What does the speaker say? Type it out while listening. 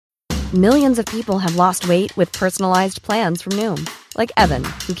Millions of people have lost weight with personalized plans from Noom. Like Evan,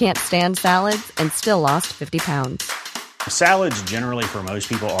 who can't stand salads and still lost 50 pounds. Salads generally for most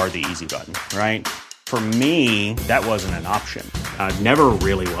people are the easy button, right? For me, that wasn't an option. I never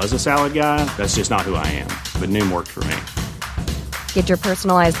really was a salad guy. That's just not who I am. But Noom worked for me. Get your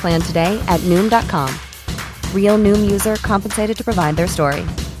personalized plan today at Noom.com. Real Noom user compensated to provide their story.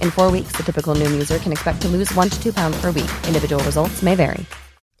 In 4 weeks, the typical Noom user can expect to lose 1 to 2 pounds per week. Individual results may vary.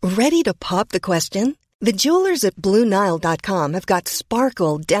 Ready to pop the question? The jewelers at BlueNile.com have got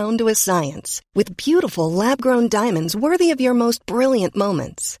sparkle down to a science with beautiful lab-grown diamonds worthy of your most brilliant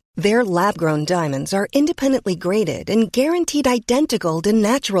moments. Their lab-grown diamonds are independently graded and guaranteed identical to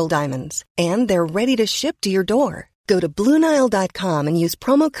natural diamonds, and they're ready to ship to your door. Go to BlueNile.com and use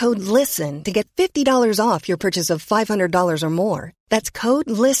promo code LISTEN to get $50 off your purchase of $500 or more. That's code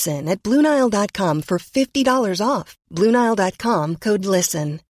LISTEN at BlueNile.com for $50 off. BlueNile.com, code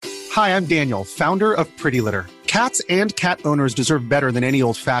LISTEN. Hi, I'm Daniel, founder of Pretty Litter. Cats and cat owners deserve better than any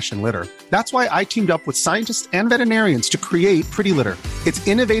old-fashioned litter. That's why I teamed up with scientists and veterinarians to create Pretty Litter. Its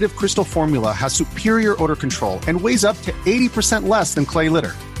innovative crystal formula has superior odor control and weighs up to 80% less than clay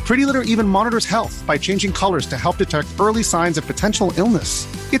litter. Pretty Litter even monitors health by changing colors to help detect early signs of potential illness.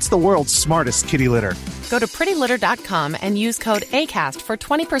 It's the world's smartest kitty litter. Go to prettylitter.com and use code ACAST for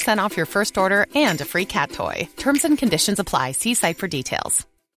 20% off your first order and a free cat toy. Terms and conditions apply. See site for details.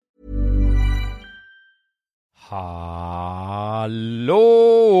 Hallå!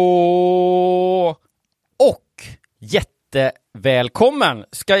 Och jättevälkommen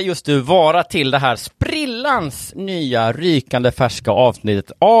ska just du vara till det här sprillans nya rykande färska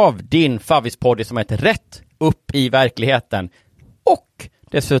avsnittet av din favvispodd som heter Rätt upp i verkligheten. Och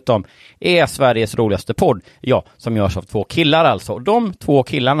dessutom är Sveriges roligaste podd, ja, som görs av 2 killar alltså. Och de 2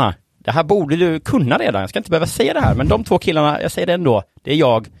 killarna, det här borde du kunna redan, jag ska inte behöva säga det här, men de 2 killarna, jag säger det ändå, det är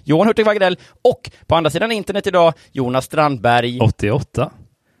jag, Johan Hurtig Wagrell, och på andra sidan internet idag, Jonas Strandberg. 88.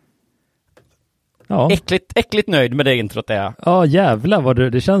 Ja. Äckligt nöjd med det introt är jag. Ja, jävlar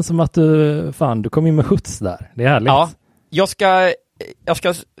vad det känns som att du kom in med skjuts där. Det är härligt. Ja,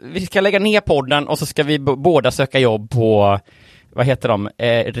 vi ska lägga ner podden och så ska vi båda söka jobb på, vad heter de?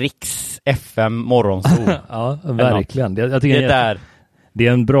 Riks FM Morgonzoo. Ja, verkligen. Jag tycker det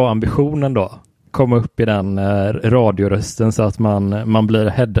är en bra ambition ändå. Komma upp i den radiorösten så att man blir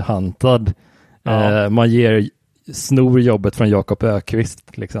headhuntad. Ja. Man snor jobbet från Jakob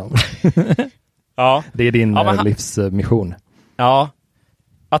Ökvist liksom. Ja. Det är din livsmission. Ja.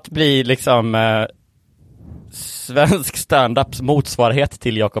 Att bli liksom svensk stand-ups motsvarighet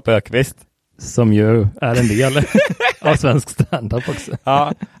till Jakob Ökvist. Som ju är en del av svensk stand-up också.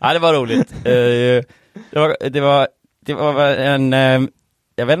 Ja, det var roligt. Det var en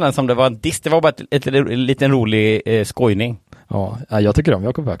jag vet inte om det var en diss, det var bara en liten rolig skojning. Ja, jag tycker om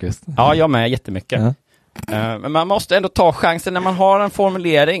Jakob Ökvist. Ja, jag med jättemycket. Ja. Men man måste ändå ta chansen när man har en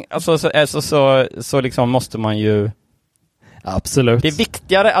formulering. Alltså så liksom måste man ju. Absolut. Det är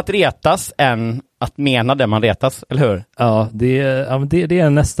viktigare att retas än att mena det man retas, eller hur? Ja, det är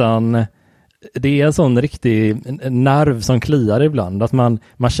nästan. Det är en sån riktig nerv som kliar ibland. Att man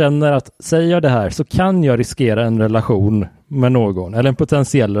känner att säger jag det här så kan jag riskera en relation med någon. Eller en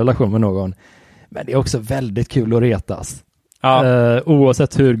potentiell relation med någon. Men det är också väldigt kul att retas. Ja.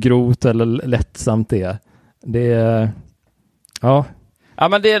 Oavsett hur grovt eller lättsamt det är. Det är. Ja. Ja,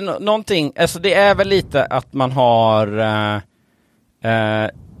 men det är någonting. Alltså det är väl lite att man har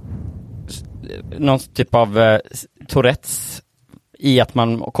någon typ av Tourettes. I att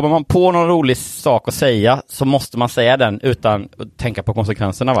kommer man på någon rolig sak att säga så måste man säga den utan att tänka på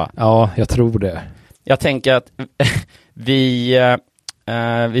konsekvenserna, va? Ja, jag tror det. Jag tänker att vi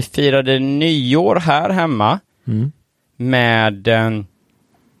firade nyår här hemma med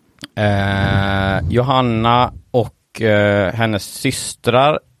Johanna och hennes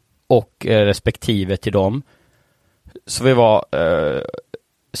systrar och respektive till dem. Så vi var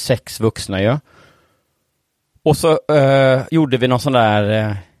 6 vuxna ju. Och så gjorde vi någon sån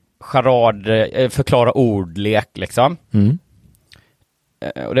där charad, förklara ordlek liksom.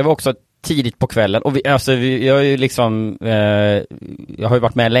 Och det var också tidigt på kvällen. Och jag har ju liksom jag har ju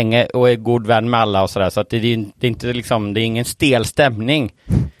varit med länge och är god vän med alla och sådär. Så att det är inte liksom, det är ingen stel stämning.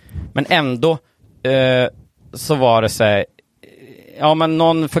 Men ändå så var det så här, ja men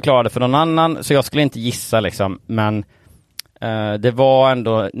någon förklarade för någon annan så jag skulle inte gissa liksom. Men det var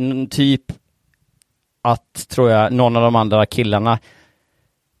ändå typ att, tror jag, någon av de andra killarna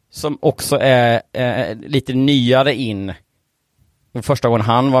som också är lite nyare in första gången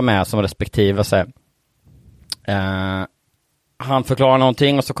han var med som respektive så han förklarar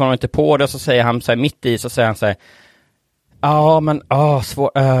någonting och så kommer han inte på det och så säger han så här, mitt i så säger han så här, ja men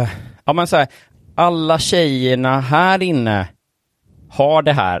ja men så här, alla tjejerna här inne har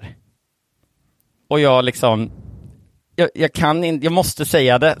det här. Och jag liksom, jag kan inte, jag måste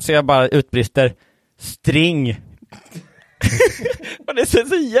säga det, så jag bara utbrister string. Och det ser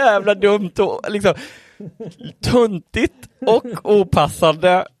så jävla dumt och liksom tuntigt och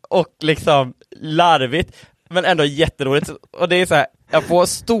opassande och liksom larvigt, men ändå jätteroligt. Och det är så här, jag får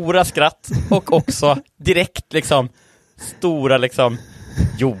stora skratt och också direkt liksom stora liksom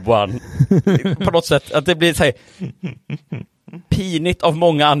Johan på något sätt, att det blir så här pinigt av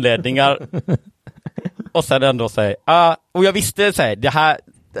många anledningar. Och sen ändå säga, och jag visste så här,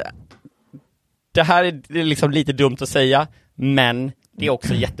 det här är liksom lite dumt att säga, men det är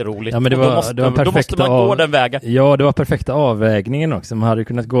också jätteroligt. Ja, men då måste man gå den vägen. Ja, det var perfekta avvägningen också. Man hade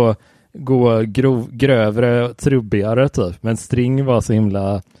kunnat gå grövre och trubbigare typ, men string var så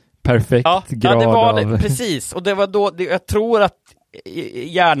himla perfekt grad det var av... precis, och det var då jag tror att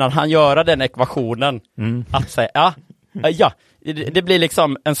hjärnan han göra den ekvationen att säga, det blir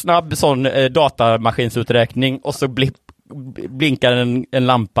liksom en snabb sån datamaskinsuträkning och så blinkar en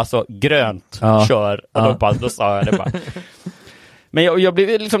lampa så grönt, kör, och då sa jag det bara. Men jag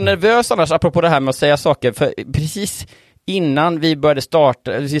blev liksom nervös annars, apropå det här med att säga saker, för precis innan vi började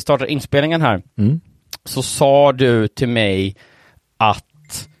starta inspelningen här, så sa du till mig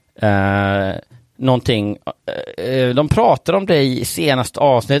att någonting, de pratade om dig i senaste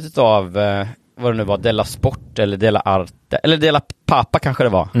avsnittet av vad det nu var, Della Sport eller Della Arte eller Della Pappa kanske det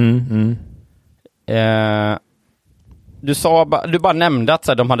var. Du bara nämnde att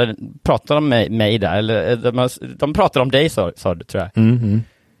så här, de hade pratat om mig där, eller de pratade om dig, sa du, tror jag.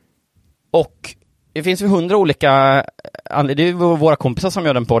 Och det finns ju 100 olika, det är ju våra kompisar som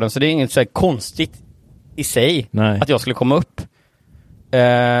gör den podden, så det är inget så här konstigt i sig. Nej. Att jag skulle komma upp.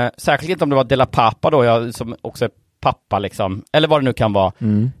 Särskilt inte om det var Della Pappa då, jag som också är pappa liksom, eller vad det nu kan vara.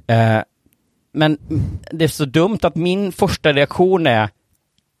 Men det är så dumt att min första reaktion är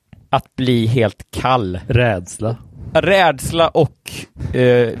att bli helt kall. Rädsla och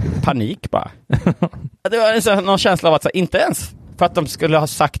panik bara. Det var någon känsla av att inte ens för att de skulle ha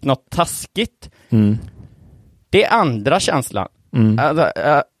sagt något taskigt. Det är andra känslan.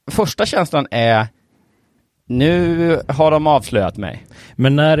 Första känslan är, nu har de avslöjat mig.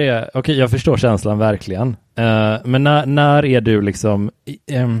 Men när är, okej, jag förstår känslan verkligen. Men när är du liksom,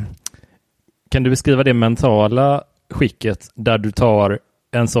 kan du beskriva det mentala skicket där du tar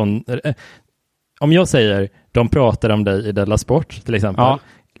en sån, om jag säger, de pratar om dig i Della Sport till exempel.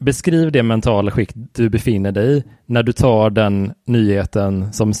 Beskriv det mentala skick du befinner dig i när du tar den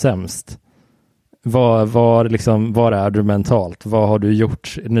nyheten som sämst. Var är du mentalt? Vad har du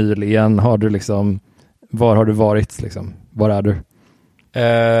gjort nyligen? Var har du varit liksom? Var är du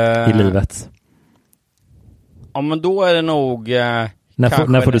i livet? Ja, men då är det nog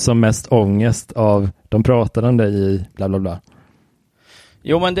när får du som mest ångest av de pratar om dig i bla bla bla?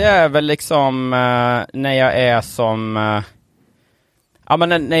 Jo, men det är väl liksom när jag är som men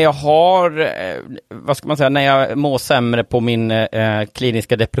när jag har vad ska man säga, när jag mår sämre på min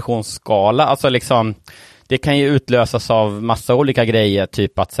kliniska depressionsskala, alltså liksom det kan ju utlösas av massa olika grejer,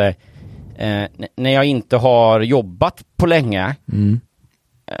 typ att säga när jag inte har jobbat på länge,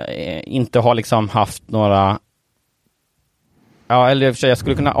 inte har liksom haft några, eller i och för sig jag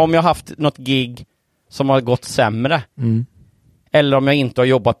skulle kunna, om jag haft något gig som har gått sämre, eller om jag inte har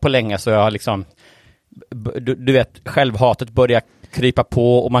jobbat på länge, så jag har liksom, du vet, självhatet börjar krypa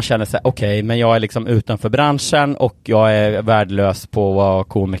på och man känner sig okej, men jag är liksom utanför branschen och jag är värdelös på att vara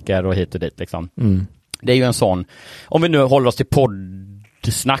komiker och hit och dit liksom. Det är ju en sån, om vi nu håller oss till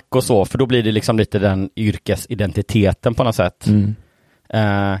poddsnack och så, för då blir det liksom lite den yrkesidentiteten på något sätt.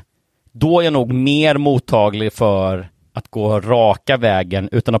 Då är jag nog mer mottaglig för att gå raka vägen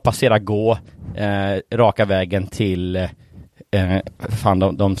utan att passera raka vägen till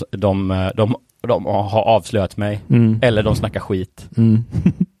de har avslöjat mig, eller de snackar skit.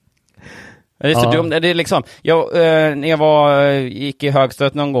 Det är så dumt. Det är liksom, när jag gick i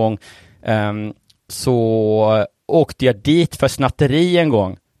högstadiet någon gång, så åkte jag dit för snatteri en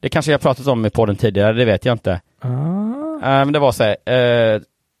gång. Det kanske jag pratat om i podden tidigare, det vet jag inte. Men det var så här,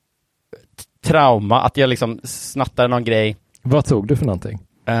 trauma, att jag liksom snattade någon grej. Vad tog du för någonting?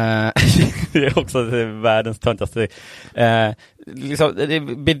 Det är också världens töntaste. Liksom, det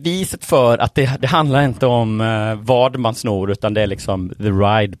är beviset för att det handlar inte om vad man snor, utan det är liksom the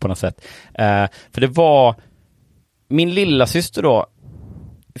ride på något sätt. För det var min lilla syster då,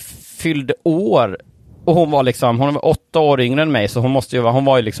 fyllde år, och hon var 8 år yngre än mig, så hon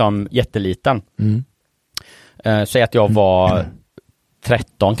var ju liksom jätteliten. Säg att jag var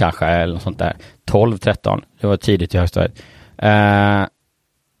 13 kanske, eller något sånt där. 12-13. Det var tidigt i högstadiet.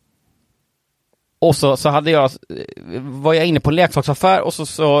 Och så var jag inne på en leksaksaffär och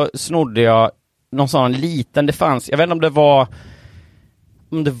så snodde jag någon sån liten, det fanns, jag vet inte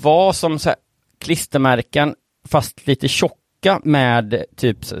om det var som så här klistermärken fast lite tjocka med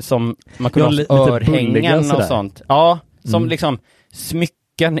typ som man kunde ha örhängen och sånt. Ja, som liksom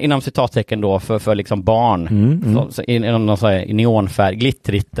smycken inom citattecken då för liksom barn. I någon sån här neonfärg,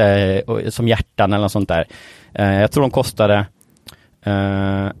 glittrigt som hjärtan eller något sånt där. Jag tror de kostade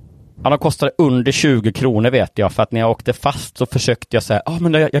de kostade under 20 kronor vet jag, för att när jag åkte fast så försökte jag säga,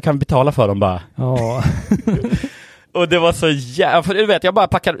 men jag kan betala för dem bara. Ja. Och det var så för du vet, jag bara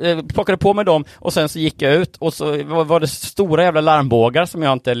plockade på mig dem och sen så gick jag ut och så var det stora jävla larmbågar som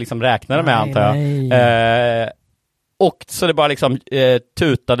jag inte liksom räknade med, antar jag. Och så det bara liksom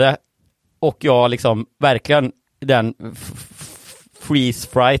tutade och jag liksom verkligen den freeze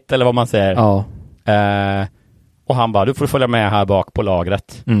fright eller vad man säger. Ja. Och han bara, du får följa med här bak på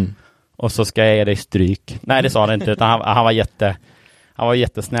lagret. Och så ska jag ge dig stryk. Nej, det sa han inte, utan han var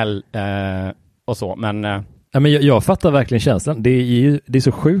jättesnäll och så, men ja, men jag fattar verkligen känslan. Det är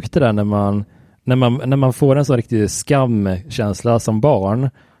så sjukt det där när man får en så riktig skamkänsla som barn.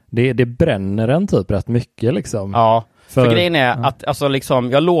 Det bränner en typ rätt mycket liksom. Ja, för grejen är att alltså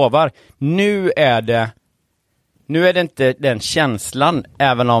liksom, jag lovar, nu är det inte den känslan,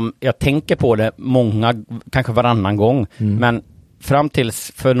 även om jag tänker på det kanske varannan gång. Men fram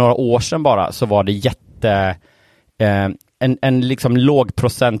tills för några år sedan bara så var det en liksom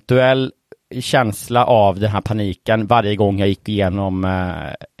lågprocentuell känsla av den här paniken varje gång jag gick igenom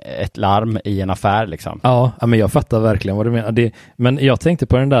ett larm i en affär liksom. Ja, men jag fattar verkligen vad du menar. Men jag tänkte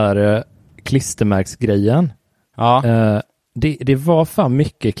på den där klistermärksgrejen. Ja. Det var fan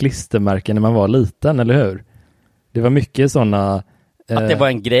mycket klistermärken när man var liten, eller hur? Det var mycket sådana... att det var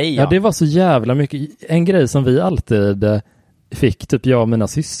en grej, ja. Ja, det var så jävla mycket. En grej som vi alltid fick, typ jag och mina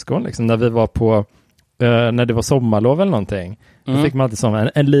syskon, liksom, när vi var på... när det var sommarlov eller någonting. Då fick man alltid som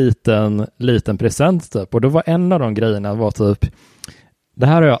en liten present typ. Och då var en av de grejerna var typ... Det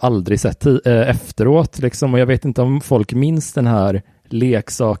här har jag aldrig sett efteråt liksom. Och jag vet inte om folk minns den här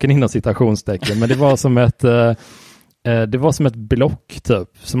leksaken inom citationstecken. Men det var som ett block typ.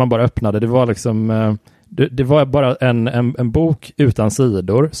 Som man bara öppnade. Det var liksom... Det var bara en bok utan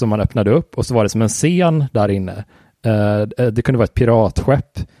sidor som man öppnade upp. Och så var det som en scen där inne. Det kunde vara ett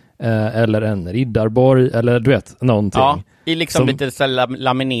piratskepp. Eller en riddarborg. Eller du vet, någonting. Ja, i liksom lite så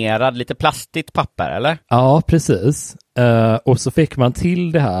laminerad, lite plastigt papper, eller? Ja, precis. Och så fick man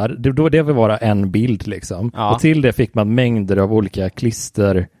till det här. Det var bara en bild liksom. Ja. Och till det fick man mängder av olika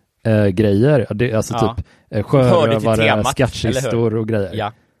klistergrejer. Alltså typ sjörövare, skattkistor och grejer.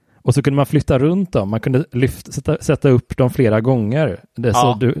 Ja. Och så kunde man flytta runt dem. Man kunde sätta upp dem flera gånger.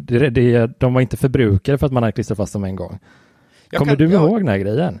 De var inte förbrukade för att man hade klistrat fast dem en gång. Kommer du ihåg den här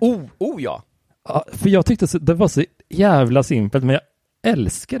grejen? Ja. Ja. För jag tyckte det var så jävla simpelt, men jag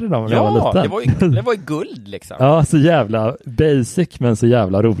älskade dem när jag var liten. Det var ju guld liksom. Ja, så jävla basic, men så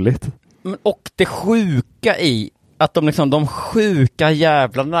jävla roligt. Och det sjuka i att de sjuka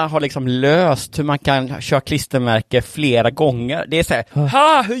jävlarna har liksom löst hur man kan köra klistermärke flera gånger. Det är så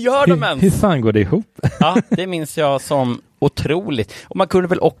här, hur gör de ens? Hur fan går det ihop? Ja, det minns jag som otroligt. Och man kunde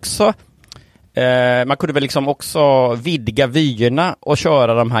väl också liksom också vidga vyerna och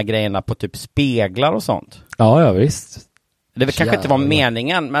köra de här grejerna på typ speglar och sånt. Ja, visst. Det kanske inte var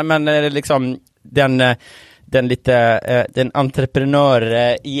meningen, men liksom den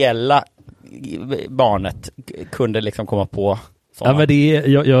entreprenöriella barnet kunde liksom komma på sådana. Ja,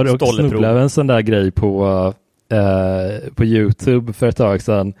 men jag har också snubblat en sån där grej på YouTube för ett tag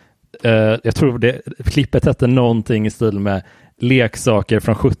sedan. Jag tror klippet hette någonting i stil med leksaker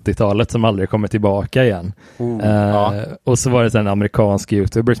från 70-talet som aldrig kommer tillbaka igen. Och så var det en amerikansk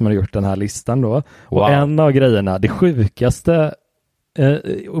YouTuber som hade gjort den här listan då. Och en av grejerna, det sjukaste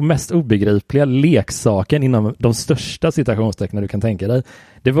och mest obegripliga leksaken inom de största citationstecknen du kan tänka dig,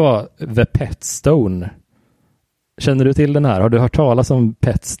 det var The Petstone. Känner du till den här? Har du hört talas om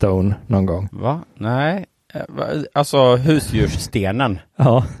Petstone någon gång? Va? Nej. Alltså husdjursstenen.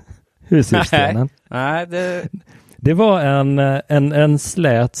 Ja, husdjursstenen. Nej, det var en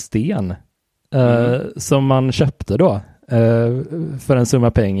slät sten som man köpte då för en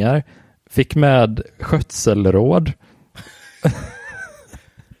summa pengar. Fick med skötselråd.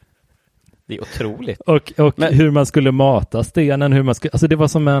 Det är otroligt. Och hur man skulle mata stenen, alltså det var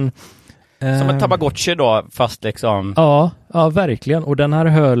som en Tamagotchi då, fast liksom. Ja, verkligen. Och den här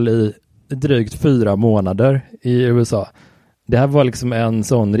höll i drygt 4 månader i USA. Det här var liksom en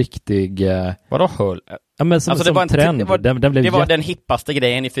sån riktig... Vadå höll? Ja, men som, alltså som trend. Det var den hippaste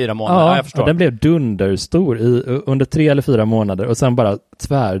grejen i 4 månader. Ja, jag förstår. den blev dunderstor under 3 eller 4 månader och sen bara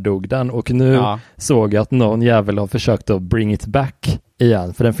tvärdog den. Och nu såg jag att någon jävel har försökt att bring it back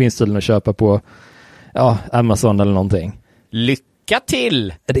igen. För den finns tydligen att köpa på Amazon eller någonting. Lycka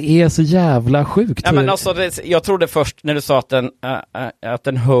till! Det är så jävla sjukt. Ja, men alltså, jag trodde först när du sa att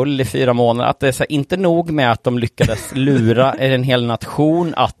den höll i 4 månader, att det är så inte nog med att de lyckades lura en hel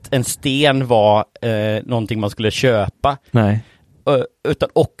nation att en sten var någonting man skulle köpa. Nej. Utan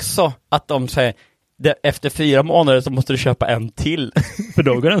också att de säger efter 4 månader så måste du köpa en till. För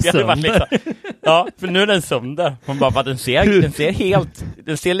då går den sönder. Ja, för nu är den sönder. Man bara, den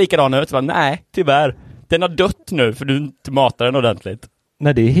ser likadan ut. Bara, nej, tyvärr. Den har dött nu för du inte matar den ordentligt.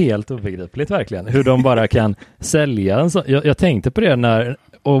 Nej, det är helt obegripligt verkligen. Hur de bara kan sälja en sån. Jag tänkte på det när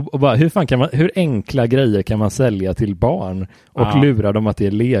och bara, hur enkla grejer kan man sälja till barn och lura dem att det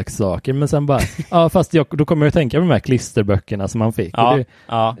är leksaker, men sen bara fast då kommer jag att tänka på de här klisterböckerna som man fick.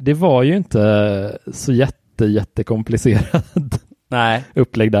 Det var ju inte så jättekomplicerat. Nej.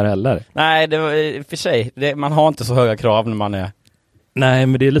 Upplägg där heller. Nej, det var för sig. Man har inte så höga krav när man är. Nej,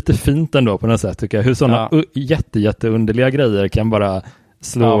 men det är lite fint ändå på något sätt tycker jag. Hur sådana jätteunderliga grejer kan bara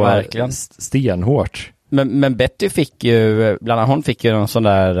slå stenhårt. Men Betty fick ju, bland annat hon fick ju en sån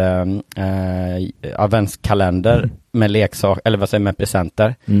där adventskalender med leksak, eller vad säger med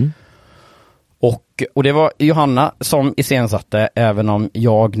presenter. Mm. Och det var Johanna som iscensatte, även om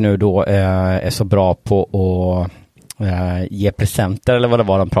jag nu då är så bra på att ge presenter, eller vad det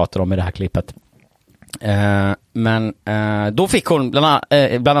var de pratade om i det här klippet. Men då fick hon bland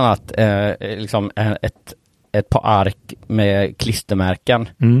annat liksom ett par ark med klistermärken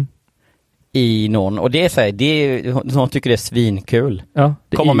i någon, och det är så här, hon tycker det är svinkul. Ja,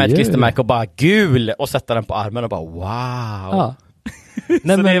 komma med ett klistermärke och bara gul och sätta den på armen och bara wow. Ja. Nej,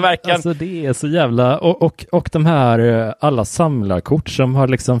 men det är verkligen, alltså det är så jävla och de här alla samlarkort som har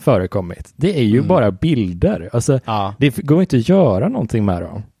liksom förekommit. Det är ju bara bilder. Alltså det går inte att göra någonting med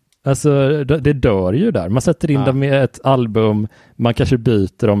dem. Alltså det dör ju där. Man sätter in dem i ett album, man kanske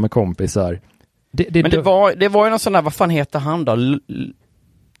byter dem med kompisar. Men det var ju någon sån där, vad fan heter han då?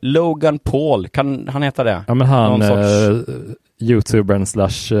 Logan Paul, kan han heta det? Ja, men han YouTubern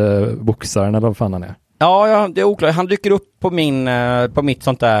 / boxaren eller vad fan han är. Ja, det är oklart. Han dyker upp på mitt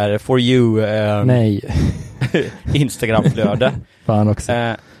sånt där For You Instagram-flöde. Fan också.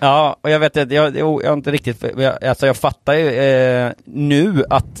 Ja, och jag vet att jag inte riktigt, jag fattar ju nu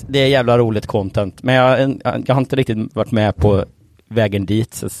att det är jävla roligt content, men jag har inte riktigt varit med på vägen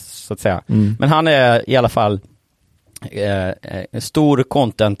dit så att säga. Men han är i alla fall en stor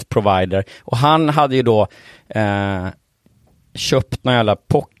content provider, och han hade ju då köpt några jävla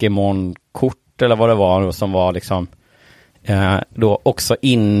Pokémon-kort eller vad det var som var liksom då också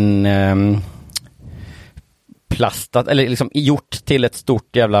plastat eller liksom gjort till ett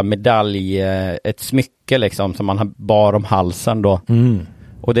stort jävla medalj, ett smycke liksom som man bar om halsen då.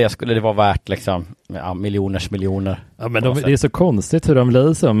 Och det skulle det vara värt liksom miljoner. Ja, men det är så konstigt hur de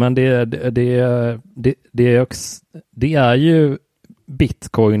blir så, men det är ju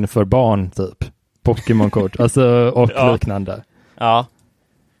Bitcoin för barn typ. Pokémon-kort alltså, och liknande. Ja.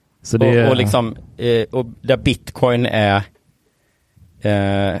 Så det och liksom och där Bitcoin är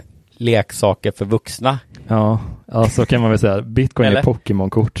leksaker för vuxna. Ja, så kan man väl säga. Bitcoin är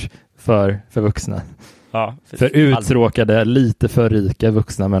Pokémon-kort för vuxna. Ja, för uttråkade, lite för rika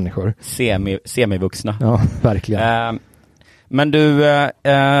vuxna människor. Semi-vuxna. Ja, verkligen. Men du,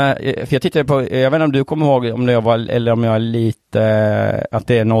 för jag tittade på, jag vet inte om du kommer ihåg om jag var, eller om jag är lite, att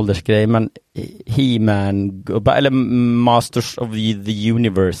det är en åldersgrej, men He-Man, eller Masters of the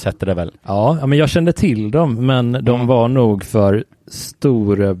Universe hette det väl? Ja, men jag kände till dem, men de var nog för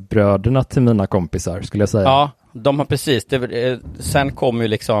storebröderna till mina kompisar, skulle jag säga. Ja, de har precis, sen kom ju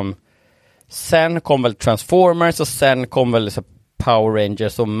liksom, sen kom väl Transformers och sen kom väl så Power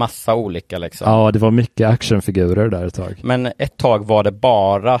Rangers och massa olika liksom. Ja, det var mycket actionfigurer där ett tag. Men ett tag var det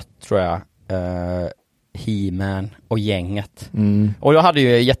bara, tror jag, He-Man och gänget. Och jag hade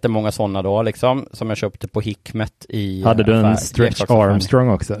ju jättemånga sådana då liksom, som jag köpte på Hikmet i. Hade du en Stretch Armstrong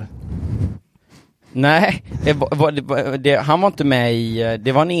också? Nej, han var inte med i,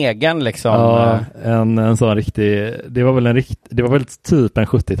 det var en egen liksom. Ja, en sån riktig, det var väl typ en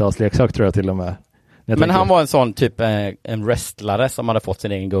 70-talsleksak tror jag till och med. Men han var en sån typ en wrestlare som hade fått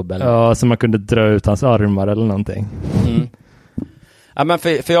sin egen gubbe eller? Ja, så man kunde dra ut hans armar eller någonting. Ja, men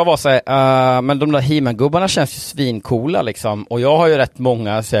för jag var så här, men de där He-Man-gubbarna känns ju svincoola liksom, och jag har ju rätt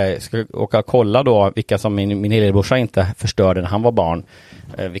många, så jag ska åka och kolla då vilka som min lillebrorsa inte förstörde när han var barn,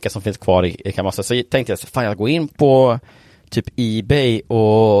 vilka som finns kvar i kan man säga. Så tänkte jag, fan jag går in på typ eBay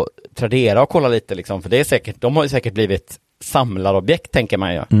och Tradera och kolla lite liksom, för det är säkert, de har ju säkert blivit samlarobjekt, tänker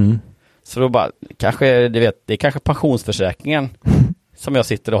man ju. Så då bara, kanske, du vet, det är kanske pensionsförsäkringen som jag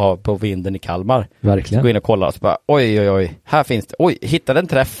sitter och har på vinden i Kalmar. Verkligen. Så gå in och kolla och så bara, oj, här finns det, hittade en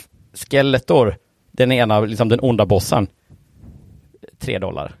träff, Skeletor, den ena, liksom den onda bossen.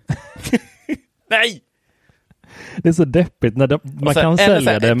 $3. Nej! Det är så deppigt när man kan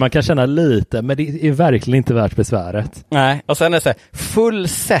sälja det, man kan tjäna lite, men det är verkligen inte värt besväret. Nej, och sen är det så här, full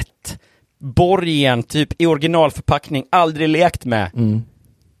set, borgen, typ i originalförpackning, aldrig lekt med.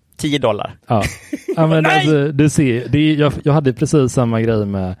 $10. Ja, ja men alltså, du ser, jag hade precis samma grej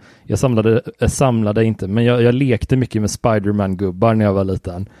med, jag samlade inte, men jag lekte mycket med Spider-Man-gubbar när jag var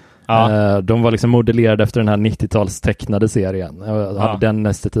liten. Ja. De var liksom modellerade efter den här 90-tals tecknade serien. Jag hade den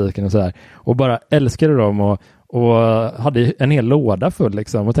estetiken och sådär. Och bara älskade dem och hade en hel låda full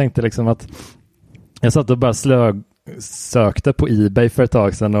liksom. Och tänkte liksom att jag satt och bara sökte på eBay för ett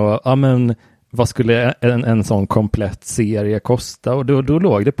tag sedan och vad skulle en sån komplett serie kosta? Och då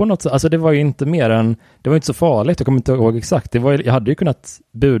låg det på något sätt. Alltså det var ju inte mer än, det var inte så farligt. Jag kommer inte ihåg exakt. Jag hade ju kunnat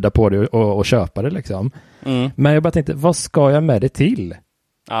buda på det och köpa det liksom. Men jag bara tänkte, vad ska jag med det till?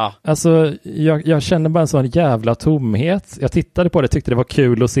 Ja. Alltså jag kände bara en sån jävla tomhet. Jag tittade på det, tyckte det var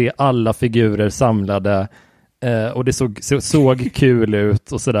kul att se alla figurer samlade och det såg kul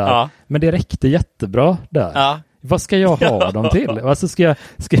ut och sådär. Ja. Men det räckte jättebra där. Ja. Vad ska jag ha dem till? Alltså ska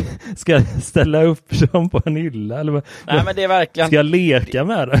jag ställa upp dem på en hylla? Eller nej, men det är verkligen... Ska jag leka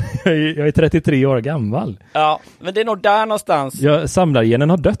med det? Jag är 33 år gammal. Ja, men det är nog där någonstans. Samlargenen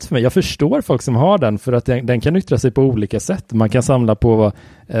har dött för mig. Jag förstår folk som har den, för att den kan yttra sig på olika sätt. Man kan samla på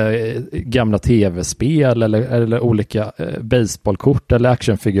gamla tv-spel eller olika baseballkort eller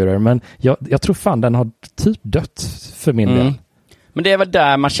actionfigurer. Men jag tror fan den har typ dött för min del. Men det är väl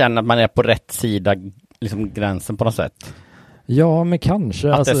där man känner att man är på rätt sida, liksom gränsen på något sätt. Ja, men kanske.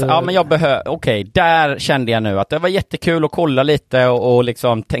 Men jag där kände jag nu att det var jättekul att kolla lite och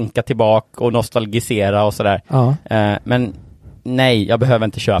liksom tänka tillbaka och nostalgisera och sådär. Ja. Men nej, jag behöver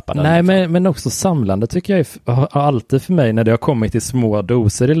inte köpa den. Nej, liksom. men också samlande tycker jag har alltid för mig, när det har kommit i små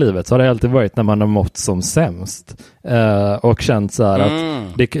doser i livet, så har det alltid varit när man har mått som sämst. Och känt så här att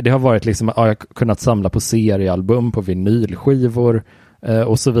det har varit liksom att jag har kunnat samla på seriealbum, på vinylskivor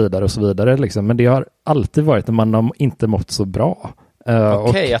och så vidare liksom. Men det har alltid varit när man har inte mått så bra.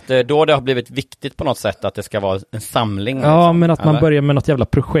 Okej, att då det har blivit viktigt på något sätt att det ska vara en samling. Ja, liksom, men att man börjar med något jävla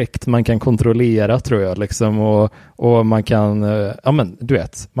projekt man kan kontrollera, tror jag liksom, och man kan du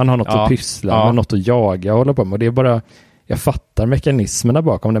vet, man har något att pyssla, man har något att jaga och hålla på med. Och det är bara, jag fattar mekanismerna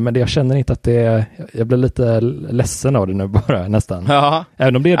bakom det, men jag känner inte att jag blir lite ledsen av det nu bara nästan. Ja.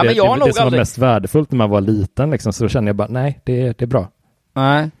 Även om det är det som var mest värdefullt när man var liten liksom, så känner jag bara, nej, det är bra.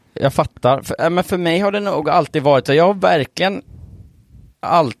 Nej, jag fattar. Men för mig har det nog alltid varit så. Jag har verkligen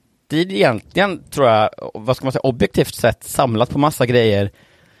alltid egentligen, tror jag, vad ska man säga, objektivt sett samlat på massa grejer.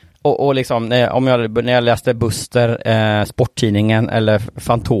 Och liksom, när jag läste Buster, sporttidningen eller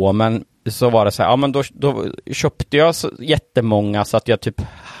Fantomen, så var det så här, men då köpte jag så jättemånga så att jag typ,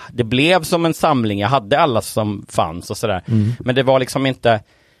 det blev som en samling. Jag hade alla som fanns och sådär. Men det var liksom inte,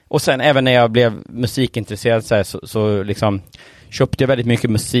 och sen även när jag blev musikintresserad så liksom köpte jag väldigt mycket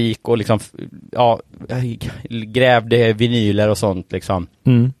musik och liksom, grävde vinyler och sånt liksom.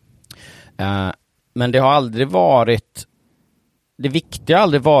 Men det har aldrig varit, det viktiga har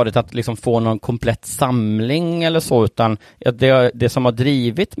aldrig varit att liksom få någon komplett samling eller så, utan det som har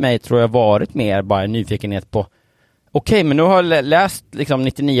drivit mig, tror jag, varit mer bara en nyfikenhet på, okej, men nu har jag läst liksom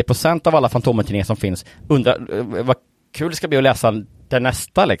 99% av alla Fantomen-tidningar som finns. Undrar vad kul det ska bli att läsa den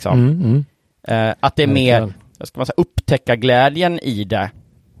nästa liksom. Att det är mer, ska man säga, upptäcka glädjen i det.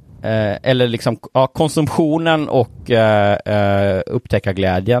 Eller liksom konsumtionen och upptäcka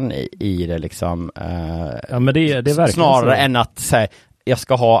glädjen i det liksom. Men det är verkligen snarare så. Än att säga, jag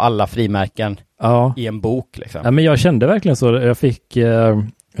ska ha alla frimärken i en bok liksom. Ja, men jag kände verkligen så. Jag fick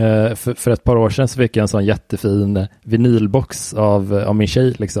för ett par år sedan så fick jag en sån jättefin vinylbox av min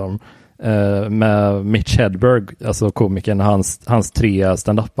tjej liksom. Med Mitch Hedberg, alltså komikern, hans 3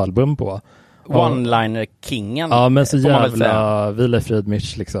 stand-up-album på. One-liner-kingen. Ja, men så jävla vila i frid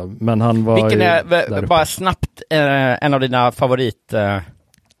Mitch liksom. Men han var vilken är, bara snabbt, en av dina favorit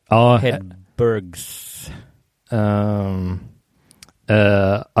Hedbergs?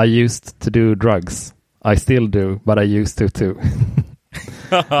 I used to do drugs. I still do, but I used to too.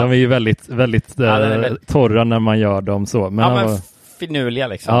 De är ju väldigt, väldigt torra när man gör dem så. Men finurliga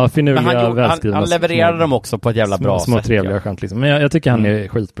liksom. Ja, finurliga, välskrivna. Han levererar dem också på ett jävla bra sätt. Små trevliga skämt liksom. Men jag tycker han är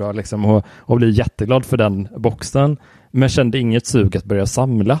skitbra liksom, och blir jätteglad för den boxen. Men jag kände inget sug att börja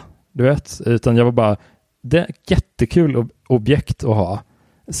samla, du vet. Utan jag var bara, det är jättekul objekt att ha.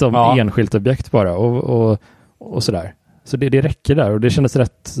 som enskilt objekt bara och sådär. Så det räcker där och det kändes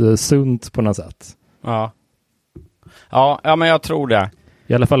rätt sunt på något sätt. Ja, men jag tror det.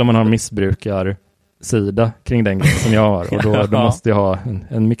 I alla fall om man har missbrukarsida kring den grejen som jag har. Och då måste jag ha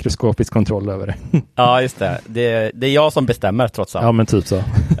en mikroskopisk kontroll över det. Ja, just det. Det är jag som bestämmer trots allt. Ja, men typ så.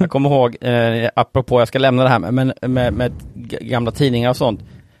 Jag kommer ihåg, apropå jag ska lämna det här med gamla tidningar och sånt.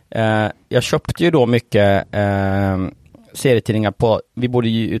 Jag köpte ju då mycket serietidningar vi bodde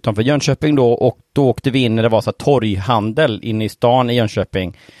ju utanför Jönköping då, och då åkte vi in när det var så här torghandel inne i stan i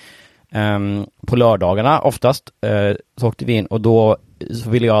Jönköping. På lördagarna oftast så åkte vi in, och då så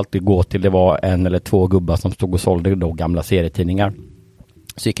ville jag alltid gå till det var en eller två gubbar som stod och sålde då gamla serietidningar.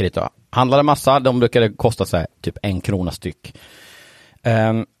 Så gick jag dit och handlade massa. De brukade kosta så här, typ 1 krona styck.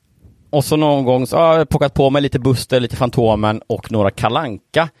 Och så någon gång så har jag plockat på mig lite Buster, lite Fantomen och några Kalle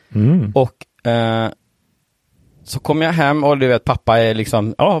Anka. Och så kom jag hem och du vet, pappa är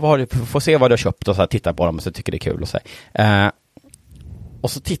liksom, vad har du, får se vad du har köpt, och så här, titta på dem och så tycker det är kul och så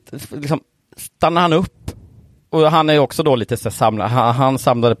och så liksom stannar han upp, och han är ju också då lite så samlad. Han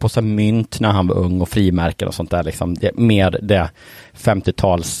samlade på sig mynt när han var ung och frimärken och sånt där liksom, mer det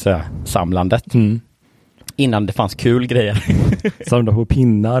 50-tals samlandet. Innan det fanns kul grejer. Samlade på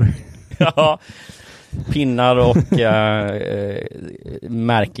pinnar. Ja, pinnar och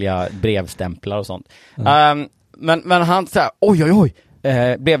märkliga brevstämplar och sånt. Men han så här, oj,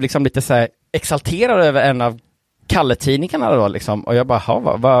 blev liksom lite så här exalterad över en av Kalle-tidningarna då liksom. Och jag bara,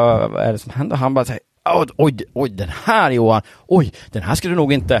 vad är det som händer? Han bara säger, oj, den här Johan, den här skulle du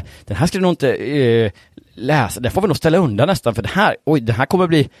nog inte läsa. Det får vi nog ställa undan nästan, för det här kommer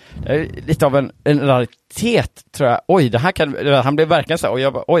bli lite av en raritet, tror jag. Han blev verkligen så här, och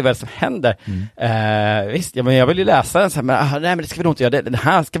jag bara, vad är det som händer? Visst, men jag vill ju läsa den så här, men nej, men det ska vi nog inte göra. Den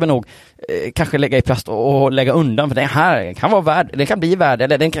här ska vi nog kanske lägga i plast och lägga undan, för den här kan vara värd, den kan bli värd,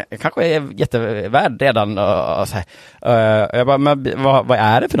 eller den kanske är jättevärd redan. Och så här. Jag bara, men vad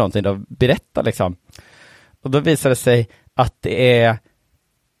är det för någonting då? Berätta liksom. Och då visade det sig att det är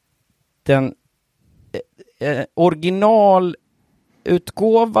den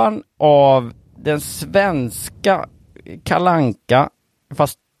originalutgåvan av den svenska Kalle Anka,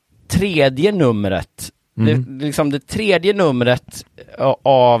 fast tredje numret. Det tredje numret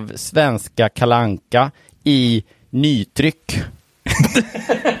av svenska Kalle Anka i nytryck.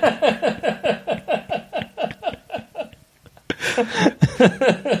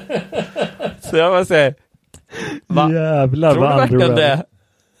 Så jag bara säger, jävlar, tror du verkligen det?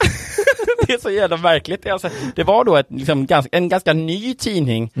 Det är så jävla märkligt. Alltså, det var då en ganska ny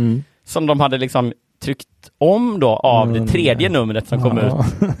tidning som de hade liksom tryckt om då av det tredje numret som kom ut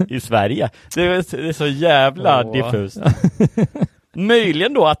i Sverige. Det är så jävla diffust.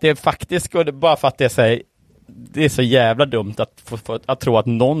 Möjligen då att det faktiskt skulle, bara för att det är så jävla dumt att tro att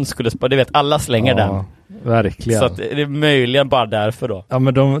någon skulle spara. Du vet, alla slänger den. Verkligen. Så att det är möjligen bara därför då. Ja,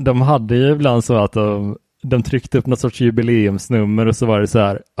 men de hade ju ibland så att de tryckte upp något sorts jubileumsnummer, och så var det så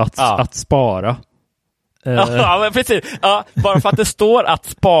här att spara. Ja, men precis. Ja, bara för att det står att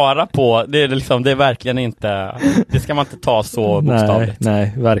spara på, det är verkligen inte, det ska man inte ta så bokstavligt.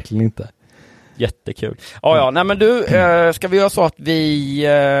 Nej, verkligen inte. Jättekul. Nej men du, ska vi göra så att vi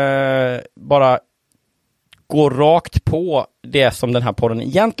bara går rakt på det som den här podden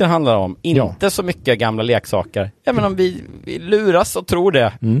egentligen handlar om. Inte så mycket gamla leksaker. Även om vi luras och tror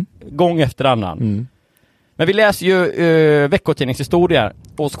det gång efter annan. Men vi läser ju veckotidningshistorier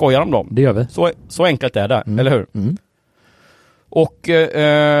och skojar om dem. Det gör vi. Så enkelt är det, eller hur? Och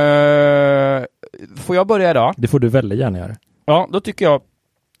får jag börja idag? Det får du väldigt gärna göra. Ja, då tycker jag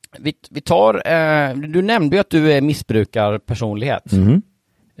vi tar, du nämnde ju att du är missbrukarpersonlighet.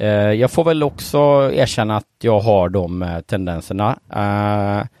 Jag får väl också erkänna att jag har de tendenserna.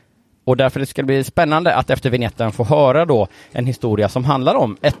 Och därför det ska bli spännande att efter vignetten få höra då en historia som handlar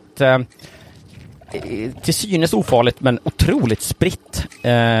om ett till synes ofarligt men otroligt spritt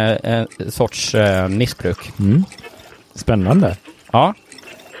sorts missbruk. Spännande. Ja.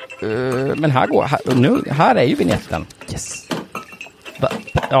 Men här är ju vignetten. Yes.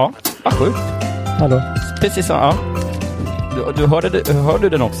 Ja, vad sjukt. Hallå. Precis så, ja. Du hörde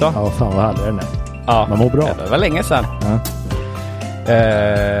den också? Ja, fan vad härlig den är. Ja. Man mår bra. Det var länge sedan. Ja.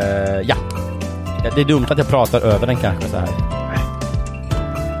 Det är dumt att jag pratar över den kanske så här.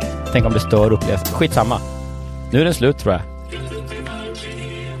 Tänk om det stör upplevelsen. Skitsamma. Nu är den slut, tror jag.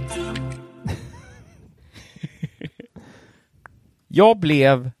 Jag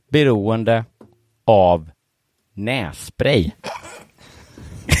blev beroende av nässpray.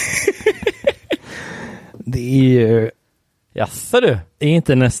 Det är ju... Jaså du? Är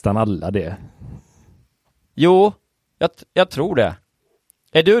inte nästan alla det? Jo, jag tror det.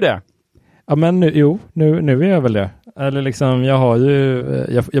 Är du det? Ja, men nu är jag väl det. Eller liksom, jag har ju,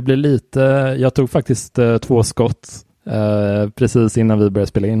 jag blir lite, jag tog faktiskt 2 skott precis innan vi började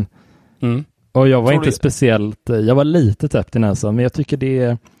spela in. Mm. Och jag var inte speciellt, jag var lite täppt i näsan, men jag tycker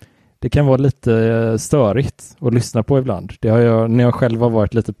det kan vara lite störigt att lyssna på ibland. Det har jag, när jag själv har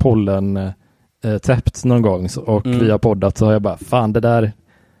varit lite pollen täppt någon gång och vi har poddat, så har jag bara, fan det där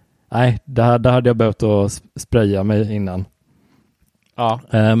hade jag behövt att spraya mig innan. Ja.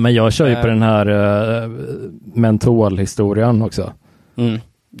 Men jag kör ju på den här mentolhistorien också.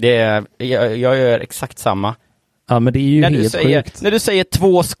 Jag gör exakt samma. Ja, men det är ju helt sjukt. När du säger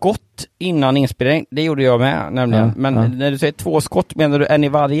 2 skott innan inspelning, det gjorde jag med nämligen. Ja, men när du säger 2 skott, menar du 1 i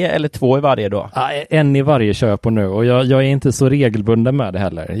varje eller 2 i varje då? Ja, 1 i varje kör jag på nu, och jag är inte så regelbunden med det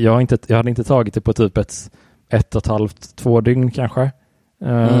heller. Jag hade inte tagit det på typ 1,5-2 dygn kanske.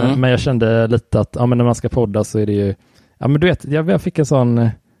 Men jag kände lite att men när man ska podda så är det ju, men du vet, jag fick en sån,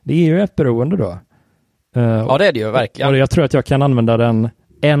 det är ju ett beroende då. Ja, det är det ju verkligen. Och jag tror att jag kan använda den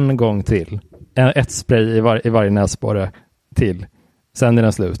en gång till. Ett spray i varje näsborre till. Sen är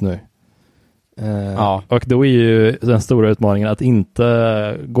den slut nu. Och då är ju den stora utmaningen att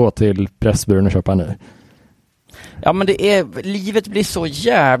inte gå till Pressbyrån och köpa nu. Ja, men livet blir så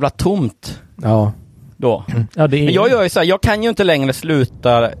jävla tomt. Ja. Då. Ja, det är... Men jag gör ju så här, jag kan ju inte längre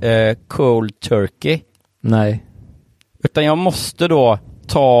sluta cold turkey. Nej. Utan jag måste då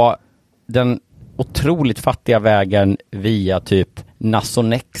ta den otroligt fattiga vägen via typ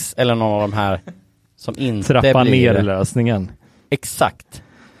Nasonex eller någon av de här som inte trappa blir... ner lösningen. Exakt.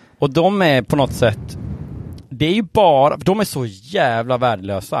 Och de är på något sätt, det är ju bara, de är så jävla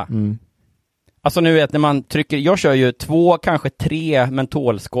värdelösa. Alltså nu vet när man trycker, jag kör ju 2, kanske 3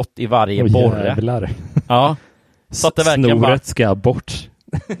 mentolskott i varje borre. Jävlar. Ja. Så att det verkligen snoret ska bort.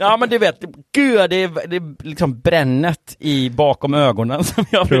 Ja, men du vet, gud, det är liksom brännet i bakom ögonen som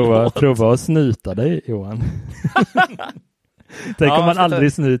jag prova att snyta dig, Johan. Tänk om man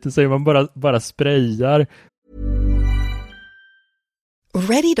aldrig snyter sig, man bara sprayar.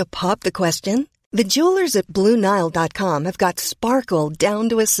 Ready to pop the question? The jewelers at BlueNile.com have got sparkle down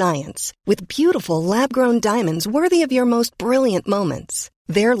to a science with beautiful lab-grown diamonds worthy of your most brilliant moments.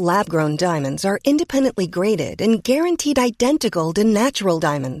 Their lab-grown diamonds are independently graded and guaranteed identical to natural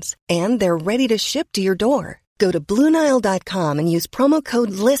diamonds, and they're ready to ship to your door. Go to BlueNile.com and use promo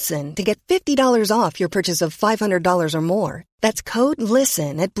code LISTEN to get $50 off your purchase of $500 or more. That's code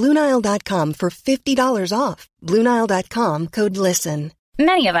LISTEN at BlueNile.com for $50 off. BlueNile.com, code LISTEN.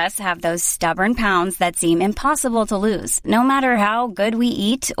 Many of us have those stubborn pounds that seem impossible to lose, no matter how good we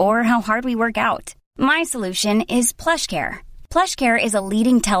eat or how hard we work out. My solution is PlushCare. PlushCare is a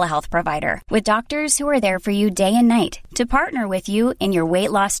leading telehealth provider with doctors who are there for you day and night to partner with you in your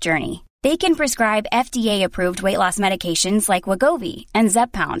weight loss journey. They can prescribe FDA-approved weight loss medications like Wegovy and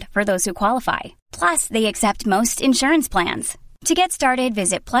Zepbound for those who qualify. Plus, they accept most insurance plans. To get started,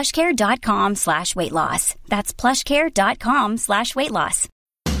 visit plushcare.com/weightloss. That's plushcare.com/weightloss.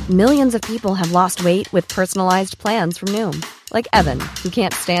 Millions of people have lost weight with personalized plans from Noom. Like Evan, who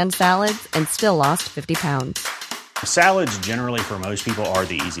can't stand salads and still lost 50 pounds. Salads generally for most people are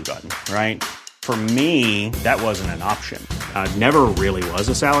the easy button, right? For me, that wasn't an option. I never really was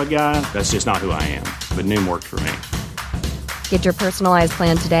a salad guy. That's just not who I am. But Noom worked for me. Get your personalized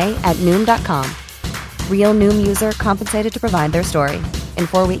plan today at Noom.com. Real Noom user compensated to provide their story. In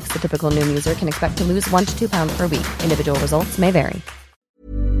 4 weeks, the typical Noom user can expect to lose 1 to 2 pounds per week. Individual results may vary.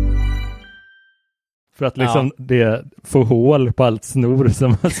 För att liksom det får hål på allt snor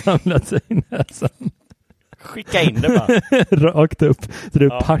som har samlat sig i näsan. Skicka in det bara. Rakt upp. Så det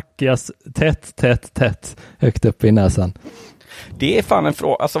packas tätt högt upp i näsan. Det är fan en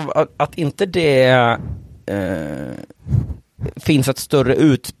fråga. Alltså att inte det finns ett större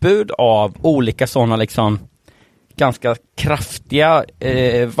utbud av olika sådana liksom ganska kraftiga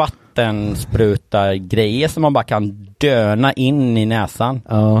vattensprutar-grejer som man bara kan döna in i näsan.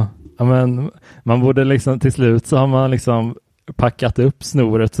 Ja, men man borde liksom till slut så har man liksom packat upp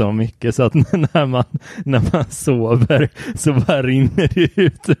snoret så mycket så att när man sover så bara rinner det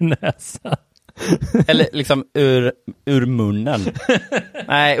ut ur näsan. Eller liksom ur munnen.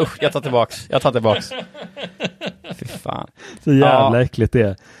 Nej, usch, jag tar tillbaks. Fy fan. Så jävla äckligt det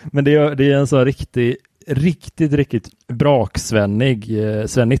är. Men det är en så riktigt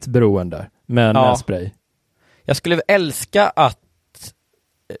svennigt beroende med nässpray. Jag skulle älska att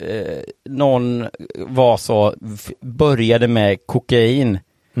någon började med kokain.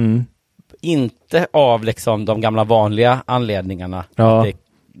 Inte av liksom de gamla vanliga anledningarna. Ja. Att det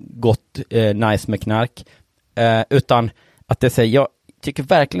gått nice med knark. Utan att det säger, jag tycker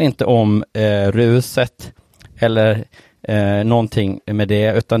verkligen inte om ruset eller någonting med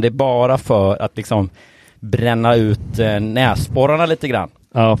det, utan det är bara för att liksom bränna ut näsborrarna lite grann.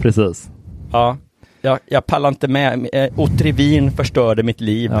 Ja, precis. Ja, jag pallar inte med. Otrivin förstörde mitt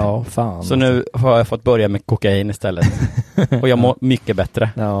liv. Ja, fan. Så nu har jag fått börja med kokain istället. Och jag mår mycket bättre.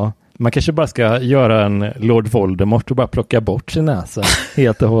 Ja, man kanske bara ska göra en Lord Voldemort och bara plocka bort sin näsa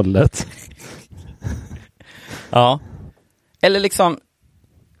helt och hållet. Ja. Eller liksom,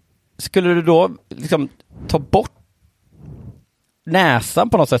 skulle du då liksom ta bort näsan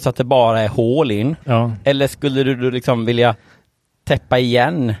på något sätt så att det bara är hål in? Ja. Eller skulle du liksom vilja täppa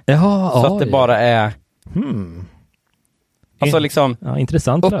igen så att det bara är alltså liksom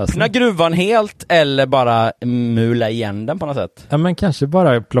intressant öppna lösning. gruvan helt eller bara mula igen den på något sätt? Ja, men kanske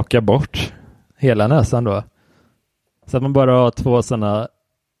bara plocka bort hela näsan då. Så att man bara har 2 sådana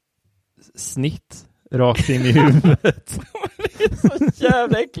snitt rakt in i huvudet. Det är så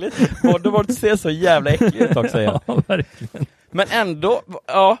jävla äckligt. Voldemort ser så jävla äckligt ut också. Ja, verkligen. Men ändå,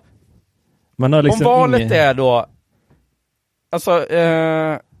 ja. Man har liksom om valet är då alltså,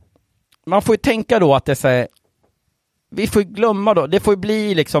 man får ju tänka då att det är så här, vi får ju glömma då, det får ju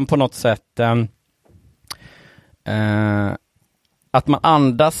bli liksom på något sätt att man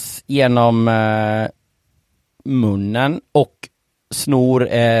andas genom munnen och snor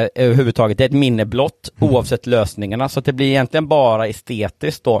överhuvudtaget, det är ett minne blott oavsett lösningarna, så att det blir egentligen bara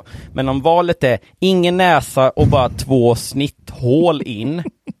estetiskt då. Men om valet är ingen näsa och bara 2 snitthål in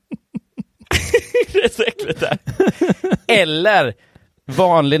det är så äckligt där. Eller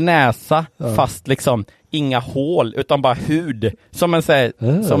vanlig näsa fast liksom inga hål utan bara hud som en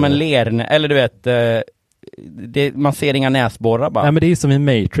som en lerne, eller du vet man ser inga näsborrar bara. Nej, men det är som i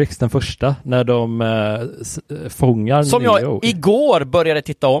Matrix, den första, när de fångar som Neo. Jag igår började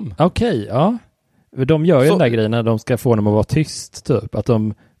titta om. Okej, ja. De gör ju den där grejen när de ska få dem att vara tyst typ, att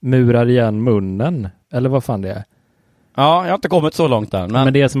de murar igen munnen, eller vad fan det är. Ja, jag har inte kommit så långt där.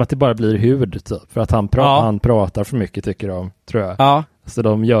 Men det är som att det bara blir hud typ, för att han pratar för mycket tycker de, tror jag. Ja. Så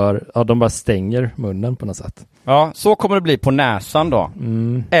de bara stänger munnen på något sätt. Ja, så kommer det bli på näsan då.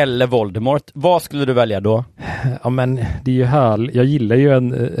 Eller Voldemort. Vad skulle du välja då? Ja, men det är ju härligt. Jag gillar ju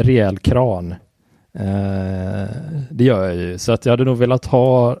en rejäl kran. Det gör jag ju. Så att jag hade nog velat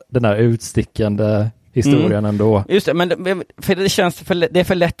ha den här utstickande historien ändå. Just det, men för det känns det är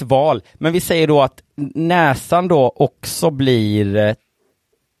för lätt val. Men vi säger då att näsan då också blir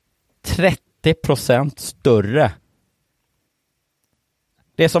 30% större.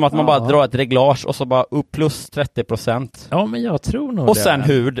 Det är som att man bara drar ett reglage och så bara upp plus 30%. Ja, men jag tror nog och sen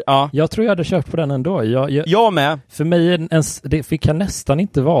hud, ja. Jag tror jag hade köpt på den ändå. Jag med. För mig, det kan nästan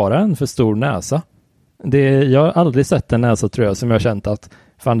inte vara en för stor näsa. Jag har aldrig sett en näsa, tror jag, som jag har känt att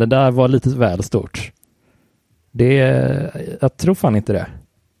fan, det där var lite väl stort. Jag tror fan inte det.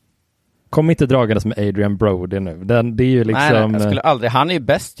 Kom inte dragandes med Adrian Brody nu. Det är ju liksom... Nej, jag skulle aldrig... Han är ju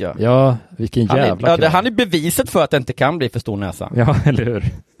bäst, ja. Ja, vilken jävla han är beviset för att det inte kan bli för stor näsa. Ja, eller hur?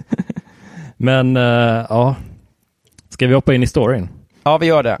 Men, ja. Ska vi hoppa in i storyn? Ja, vi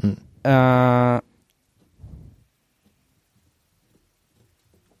gör det.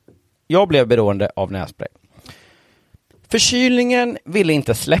 Jag blev beroende av nässpray. Förkylningen ville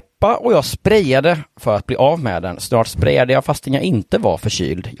inte släppa och jag sprayade för att bli av med den. Snart sprayade jag fastän jag inte var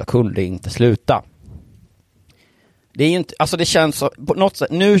förkyld. Jag kunde inte sluta. Det är ju inte, alltså det känns så, på något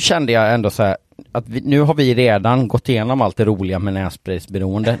sätt, nu kände jag ändå så här att nu har vi redan gått igenom allt det roliga med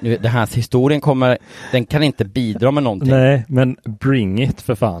nässpraysberoende. Den här historien den kan inte bidra med någonting. Nej, men bring it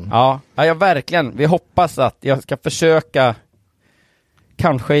för fan. Ja, jag verkligen. Vi hoppas att jag ska försöka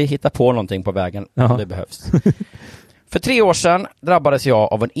kanske hitta på någonting på vägen om det behövs. För 3 år sedan drabbades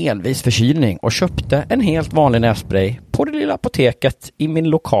jag av en envis förkylning och köpte en helt vanlig nässpray på det lilla apoteket i min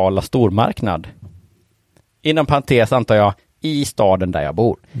lokala stormarknad. Inom parentes antar jag, i staden där jag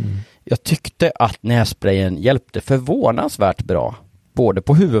bor. Jag tyckte att nässprayen hjälpte förvånansvärt bra, både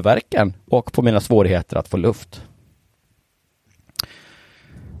på huvudvärken och på mina svårigheter att få luft.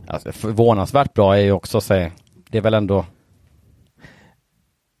 Alltså, förvånansvärt bra är ju också, det är väl ändå...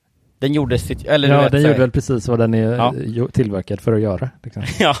 Den gjorde sitt... Eller ja, den gjorde väl precis vad den är tillverkad för att göra. Liksom.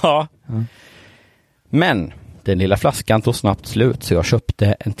 Ja. Men den lilla flaskan tog snabbt slut så jag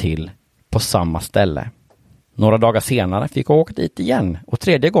köpte en till på samma ställe. Några dagar senare fick jag åka dit igen och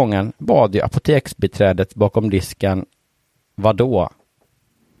 3:e gången bad jag apoteksbiträdet bakom disken vadå?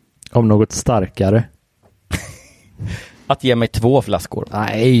 Om något starkare. Att ge mig 2 flaskor.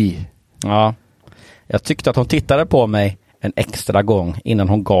 Nej. Ja. Jag tyckte att hon tittade på mig en extra gång innan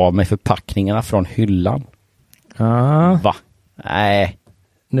hon gav mig förpackningarna från hyllan. Va? Nej.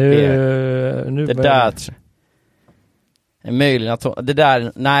 Nu det där... Möjligen att det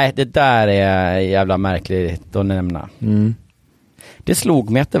där är jävla märkligt att nämna. Det slog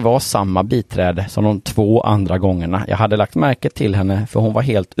mig att det var samma biträde som de 2 andra gångerna. Jag hade lagt märke till henne för hon var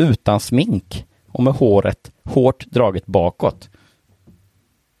helt utan smink och med håret hårt draget bakåt.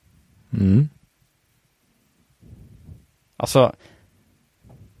 Alltså,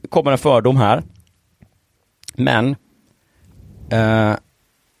 det kommer en fördom här. Men jag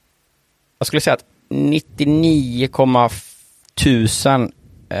skulle säga att 99,1000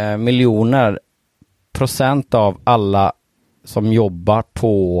 miljoner % av alla som jobbar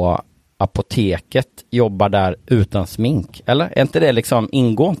på apoteket jobbar där utan smink. Eller? Är inte det liksom,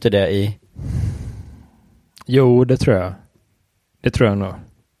 ingår inte det i? Jo, det tror jag. Det tror jag nog.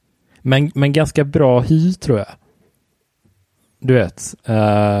 Men ganska bra hy, tror jag. Du vet,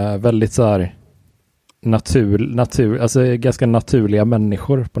 väldigt så här alltså ganska naturliga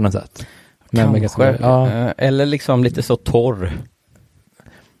människor på något sätt. Kanske. Eller liksom lite så torr.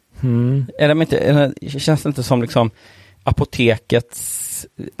 Känns det inte som liksom apotekets,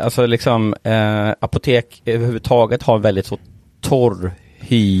 alltså liksom apotek överhuvudtaget har väldigt så torr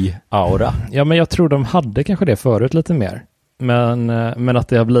hy-aura. Ja, men jag tror de hade kanske det förut lite mer. Men att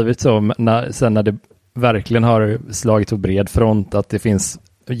det har blivit så sen när det verkligen har slagit på bred front, att det finns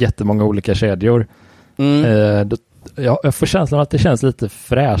jättemånga olika kedjor. Jag får känslan att det känns lite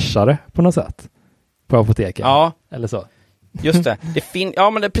fräschare på något sätt på apoteken. Ja. Eller så. Just det. Ja,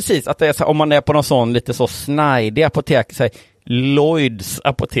 men det är precis att det är så, om man är på någon sån lite så snajdig apotek, så här, Lloyds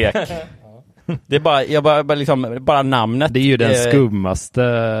apotek. Det är bara namnet. Det är ju den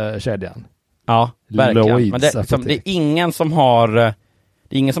skummaste kedjan. Ja, verkligen. Lloyds men det är ingen som har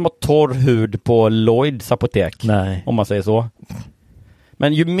torr hud på Lloyds apotek. Nej. Om man säger så.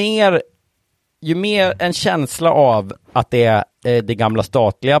 Men ju mer en känsla av att det är det gamla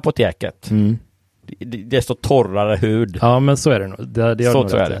statliga apoteket, desto torrare hud. Ja, men så är det nog. Det så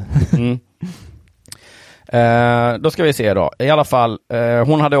tror jag det. Då ska vi se då. I alla fall,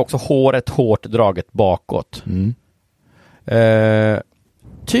 hon hade också håret hårt draget bakåt.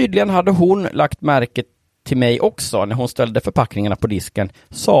 Tydligen hade hon lagt märke till mig också när hon ställde förpackningarna på disken,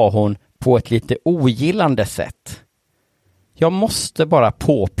 sa hon på ett lite ogillande sätt. Jag måste bara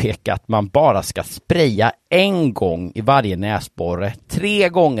påpeka att man bara ska spraya en gång i varje näsborre, 3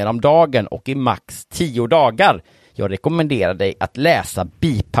 gånger om dagen och i max 10 dagar. Jag rekommenderar dig att läsa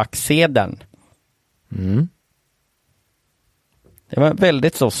bipacksedeln. Det var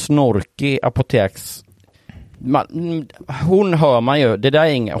väldigt så snorkig apoteks... Hon hör man ju, det där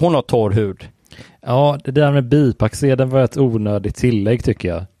är hon har torr hud. Ja, det där med bipacksedeln var ett onödigt tillägg tycker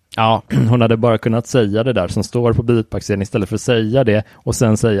jag. Ja. Hon hade bara kunnat säga det där som står på bipacksedeln istället för att säga det och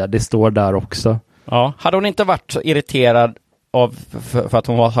sen säga det står där också. Ja, hade hon inte varit så irriterad för att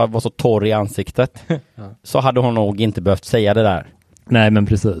hon var så torr i ansiktet så hade hon nog inte behövt säga det där. Nej, men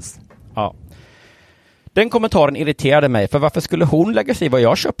precis. Ja. Den kommentaren irriterade mig, för varför skulle hon lägga sig i vad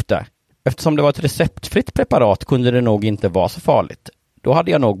jag köpte? Eftersom det var ett receptfritt preparat kunde det nog inte vara så farligt. Då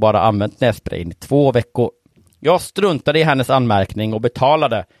hade jag nog bara använt nässprayen i 2 veckor. Jag struntade i hennes anmärkning och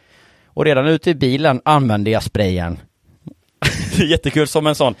betalade. Och redan ute i bilen använde jag sprayen. Jättekul, som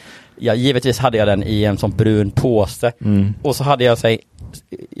en sån. Ja, givetvis hade jag den i en sån brun påse. Och så hade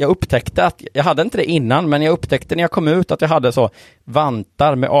jag upptäckte att, jag hade inte det innan, men jag upptäckte när jag kom ut att jag hade så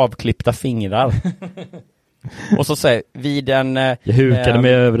vantar med avklippta fingrar. Och så säger vid en... Jag hukade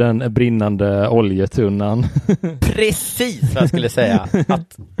mig över den brinnande oljetunnan. Precis vad jag skulle säga.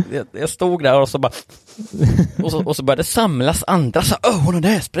 Att jag stod där och så bara... Och så började det samlas andra. Så, hon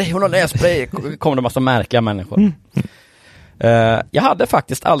har nässpray. Kom det en massa märkliga människor. Jag hade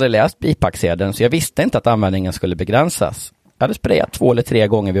faktiskt aldrig läst bipacksedeln, så jag visste inte att användningen skulle begränsas. Jag hade sprayat 2 eller 3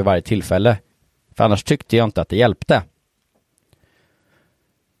 gånger vid varje tillfälle. För annars tyckte jag inte att det hjälpte.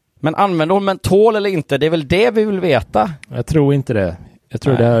 Men använder hon mentol eller inte? Det är väl det vi vill veta. Jag tror inte det. Jag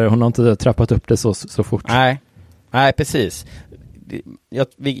tror hon har inte trappat upp det så fort. Nej, precis.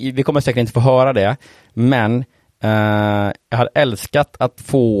 Vi kommer säkert inte få höra det. Men jag hade älskat att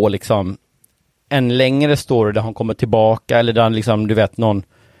få liksom en längre story där hon kommer tillbaka. Eller där liksom, du vet, någon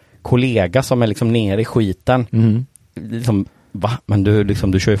kollega som är liksom nere i skiten. Liksom, va? Men du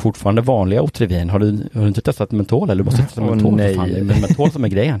kör ju fortfarande vanliga Otrivin. Har du inte testat mentol? Eller du måste testa mentol. Nej. Fan, det är mentol som är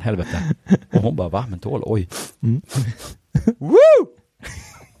grejen, helvete. Och hon bara, va? Mentol? Oj. Woo!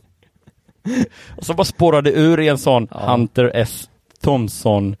 Och så bara spårade ur i en sån Hunter S.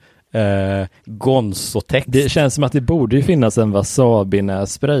 Thompson Gonzo-text. Det känns som att det borde ju finnas en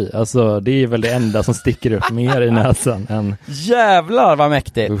wasabi-nässpray. Alltså det är väl det enda som sticker upp mer i näsan än... Jävlar vad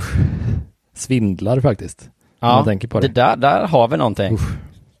mäktigt. Svindlar faktiskt. Ja, man tänker på det. Där har vi någonting.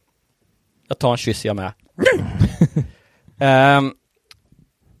 Jag tar en kyss jag med.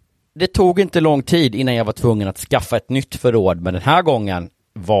 Det tog inte lång tid innan jag var tvungen att skaffa ett nytt förråd, men den här gången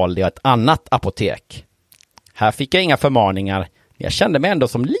valde jag ett annat apotek. Här fick jag inga förmaningar, men jag kände mig ändå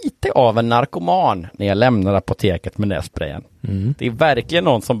som lite av en narkoman när jag lämnade apoteket med nässprayen. Det är verkligen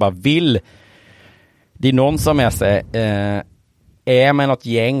någon som bara vill. Det är någon som är med något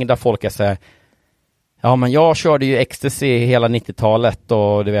gäng där folk är så här, ja men jag körde ju ecstasy hela 90-talet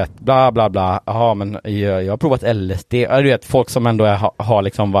och du vet bla bla bla. Jaha, men jag har provat LSD. Du vet, folk som ändå har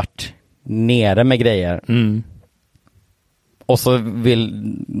liksom varit nere med grejer. Och så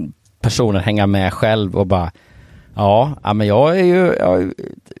vill personen hänga med själv och bara ja men jag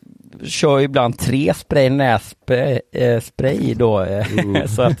kör ju ibland 3 nässpray då.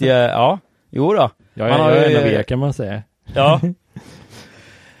 Så att jo då. Jag är en av er, kan man säga. Ja.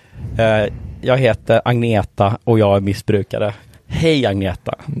 Jag heter Agneta och jag är missbrukare. Hej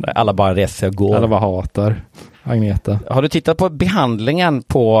Agneta. Alla bara reser och går. Alla bara hatar Agneta. Har du tittat på behandlingen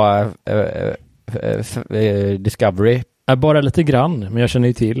på Discovery? Bara lite grann, men jag känner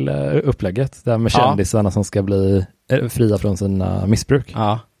ju till upplägget där med kändisarna som ska bli fria från sina missbruk.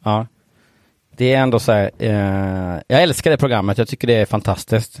 Ja. Det är ändå så här, jag älskar det programmet. Jag tycker det är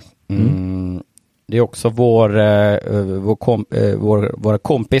fantastiskt. Det är också vår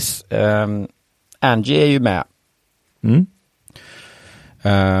kompis Angie är ju med.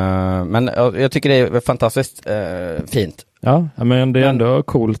 Men jag tycker det är fantastiskt fint. Ja, men det är ändå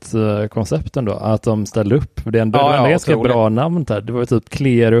coolt koncept ändå att de ställer upp. Det är ändå ganska bra namn där. Det var typ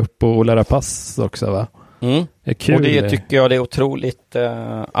Clear upp och Lära pass också, va? Det är kul. Och det tycker jag det är otroligt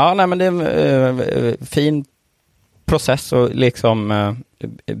men det är en fin process och liksom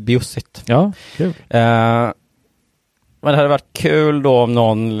bjussigt. Ja, kul. Men det hade varit kul då om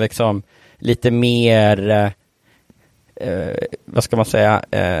någon liksom lite mer vad ska man säga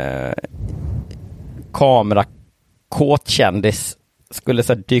kamerakåt kändis skulle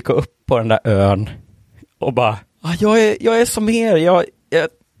så dyka upp på den där ön och bara jag är som er, jag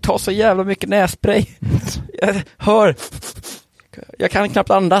tar så jävla mycket nässpray. Jag kan knappt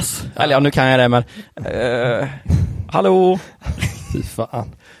andas. Eller nu kan jag det, men hallå. Fy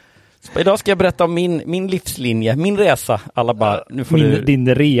fan. Så idag ska jag berätta om min livslinje, min resa. Alla bara, nu får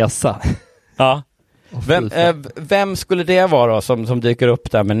din resa. Ja. Vem skulle det vara då, som dyker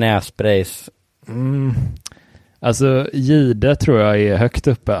upp där med nässprays? Alltså Gide tror jag är högt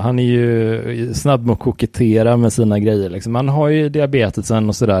uppe. Han är ju snabb med att kokettera med sina grejer liksom. Han har ju diabetesen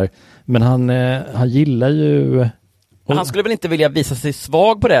och sådär. Men han gillar ju... Men han skulle väl inte vilja visa sig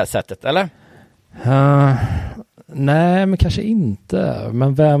svag på det här sättet, eller? Nej, men kanske inte.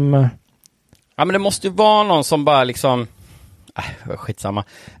 Men vem... Ja, men det måste ju vara någon som bara liksom... skitsamma.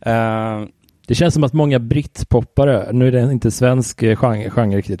 Det känns som att många brittpoppare, nu är det inte svensk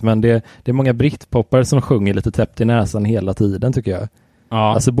genre riktigt, men det är många brittpoppare som sjunger lite täppt i näsan hela tiden, tycker jag.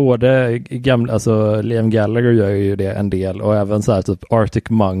 Ja. Alltså både gamla, alltså Liam Gallagher gör ju det en del, och även så här typ Arctic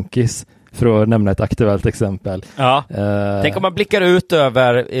Monkeys, för att nämna ett aktuellt exempel. Ja. Tänk om man blickar ut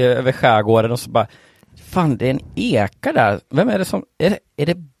över skärgården och så bara, fan, det är en eka där. Vem är det som, är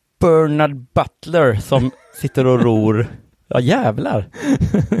det Bernard Butler som sitter och ror? Ja, jävlar.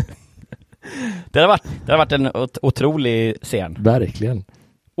 Det har varit en otrolig scen. Verkligen.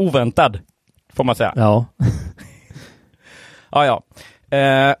 Oväntad, får man säga. Ja. Ja.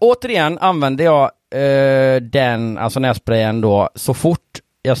 Återigen använde jag alltså nässprayen då så fort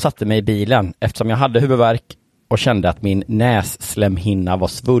jag satte mig i bilen, eftersom jag hade huvudvärk och kände att min nässlemhinna var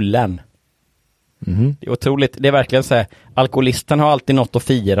svullen. Det är otroligt. Det är verkligen så här, alkoholisten har alltid något att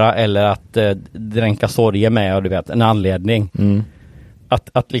fira eller att dränka sorger med, och du vet, en anledning.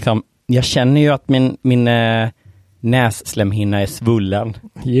 Att liksom, jag känner ju att min nässlemhinna är svullen.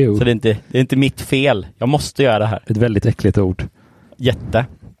 Jo. Så det är inte mitt fel. Jag måste göra det här. Ett väldigt äckligt ord. Jätte.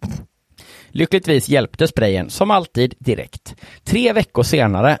 Lyckligtvis hjälpte sprayen som alltid direkt. 3 veckor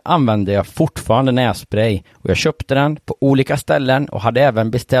senare använde jag fortfarande nässpray, och jag köpte den på olika ställen och hade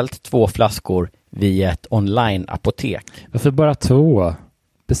även beställt 2 flaskor via ett online-apotek. Varför bara 2?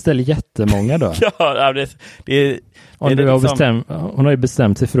 Beställ jättemånga då. Ja, hon har ju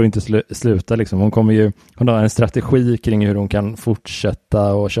bestämt sig för att inte sluta liksom. Hon har en strategi kring hur hon kan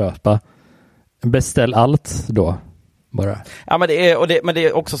fortsätta och köpa. Beställ allt då bara. Ja, men det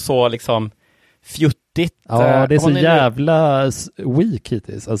är också så liksom fjuttigt. Ja, det är så jävla weak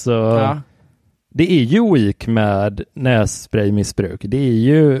hittills. Alltså, det är ju weak med nässpraymissbruk. Det är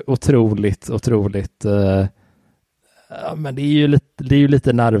ju otroligt men det är ju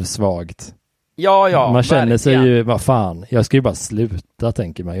lite nervsvagt. Ja, man känner verkligen. sig ju, vad fan, jag ska ju bara sluta,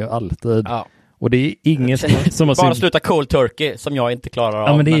 tänker man ju alltid. Ja. Och det är ingen som har bara sluta cold turkey som jag inte klarar av.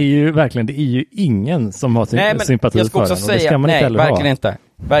 Ja, men det är ju verkligen, det är ju ingen som har sympati jag ska för också den. Säga, det ska man nej, inte verkligen ha. inte.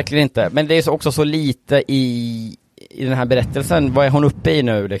 Verkligen inte. Men det är också så lite i den här berättelsen. Vad är hon uppe i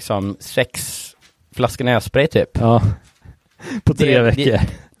nu? Liksom 6 flaskor nässpray typ. Ja, på 3 veckor.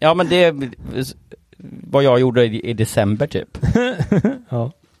 Ja, men det är vad jag gjorde i december typ.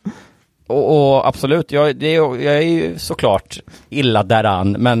 Ja. Och absolut, jag är ju såklart illa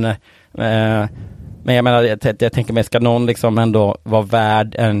däran, men jag menar, jag tänker mig, ska någon liksom ändå vara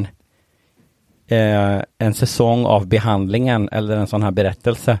värd en säsong av behandlingen eller en sån här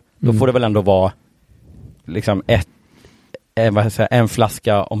berättelse, då får det väl ändå vara liksom en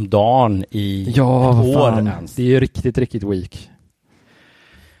flaska om dagen i ett år ens. Det är ju riktigt, riktigt weak.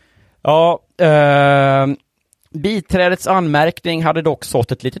 Ja, biträdets anmärkning hade dock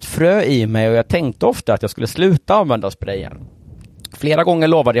sått ett litet frö i mig och jag tänkte ofta att jag skulle sluta använda sprayen. Flera gånger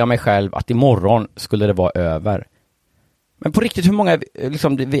lovade jag mig själv att imorgon skulle det vara över. Men på riktigt, hur många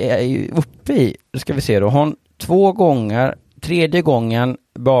liksom, vi är ju uppe i? Det ska vi se då. Hon 2 gånger, 3:e gången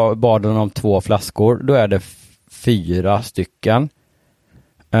bad hon om 2 flaskor. Då är det 4 stycken.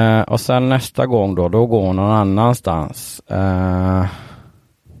 Och sen nästa gång då går hon någon annanstans.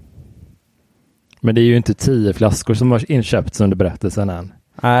 Men det är ju inte 10 flaskor som har inköpts under berättelsen än.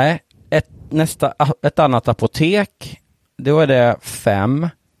 Nej, ett annat apotek, då är det 5.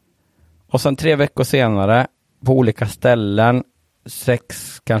 Och sen 3 veckor senare på olika ställen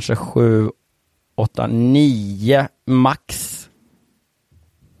 6, kanske 7, 8, 9 max.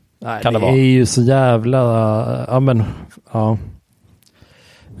 Nej, kan det vara. är ju så jävla... Ja, men... Ja.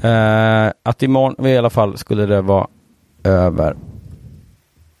 Att imorgon i alla fall skulle det vara över.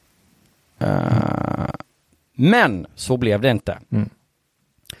 Men så blev det inte.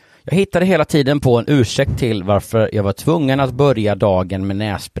 Jag hittade hela tiden på en ursäkt till varför jag var tvungen att börja dagen med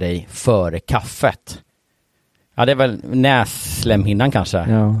nässpray före kaffet. Ja, det är väl nässlemhinnan kanske.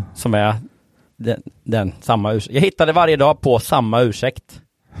 Ja. Som är den samma ursäkt. Jag hittade varje dag på samma ursäkt.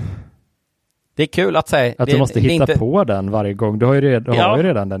 Det är kul att säga. Att du måste hitta på den varje gång. Du har ju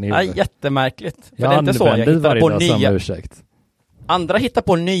redan den i huvudet. Ja, jättemärkligt. För jag det är inte så. Jag hittar på nya ursäkt. Andra hittar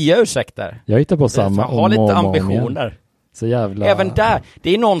på nya ursäkter. Jag hittar på samma. Har lite ambitioner. Så jävla... Även där.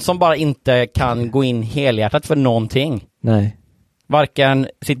 Det är någon som bara inte kan gå in helhjärtat för någonting. Nej. Varken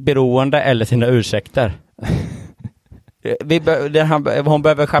sitt beroende eller sina ursäkter. Hon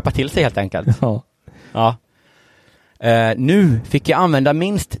behöver skärpa till sig helt enkelt. Ja. Nu fick jag använda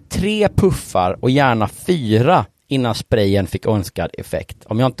minst 3 puffar och gärna 4 innan sprayen fick önskad effekt.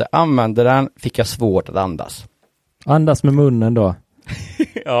 Om jag inte använde den fick jag svårt att andas. Andas med munnen då.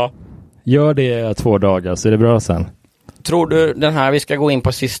 Ja. Gör det 2 dagar så är det bra sen. Tror du den här, vi ska gå in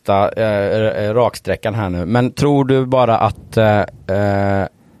på sista raksträckan här nu, men tror du bara att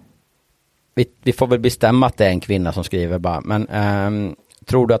vi får väl bestämma att det är en kvinna som skriver bara, men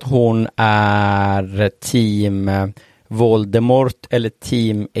tror du att hon är team Voldemort eller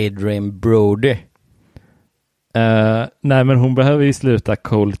team Adrian Brody? Nej, men hon behöver ju sluta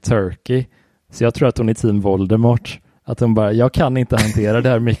cold turkey. Så jag tror att hon är team Voldemort. Att hon bara, jag kan inte hantera det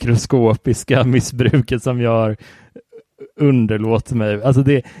här mikroskopiska missbruket som jag underlåter mig. Alltså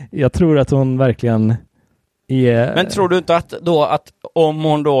jag tror att hon verkligen är... Men tror du inte att om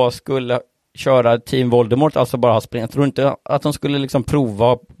hon då skulle köra team Voldemort, alltså bara ha spring, tror du inte att hon skulle liksom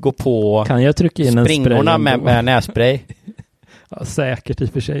prova att gå på kan jag trycka in springorna med nässpray? Ja, säkert i och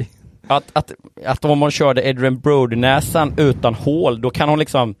för sig. Att om hon körde Adrian Brody-näsan utan hål, då kan hon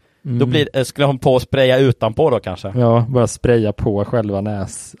liksom då skulle hon på att spraya utanpå då kanske? Ja, bara spraya på själva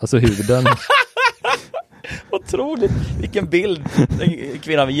alltså huden. Otroligt, vilken bild. En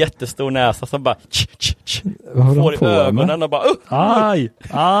kvinna med jättestor näsa som bara får i ögonen och bara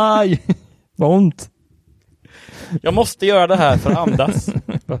aj, vad ont. Jag måste göra det här för att andas.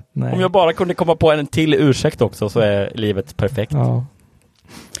 Om jag bara kunde komma på en till ursäkt också så är livet perfekt. Ja.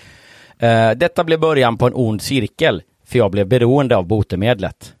 Detta blev början på en ond cirkel, för jag blev beroende av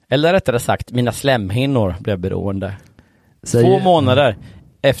botemedlet. Eller rättare sagt, mina slemhinnor blev beroende. 2 månader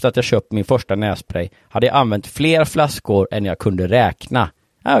efter att jag köpt min första nässpray hade jag använt fler flaskor än jag kunde räkna.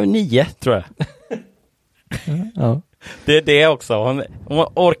 9 tror jag. Ja. Det är det också. Hon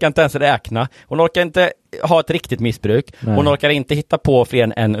orkar inte ens räkna. Hon orkar inte ha ett riktigt missbruk. Nej. Hon orkar inte hitta på fler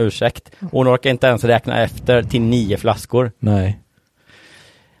än en ursäkt. Hon orkar inte ens räkna efter till 9 flaskor. Nej.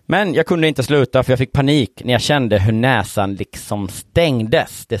 Men jag kunde inte sluta för jag fick panik när jag kände hur näsan liksom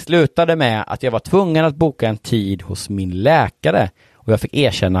stängdes. Det slutade med att jag var tvungen att boka en tid hos min läkare och jag fick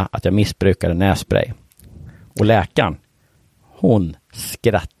erkänna att jag missbrukade nässpray. Och läkaren, hon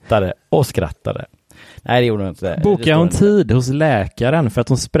skrattade och skrattade. Nej, det gjorde hon inte. Bokar hon tid hos läkaren för att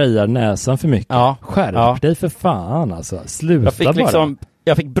hon sprayar näsan för mycket? Ja. Skärp dig för fan alltså. Sluta bara.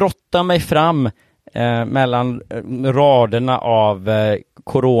 Jag fick brotta mig fram mellan raderna av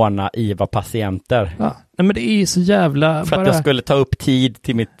corona-IVA-patienter. Ja. Nej, men det är ju så jävla... För att jag skulle ta upp tid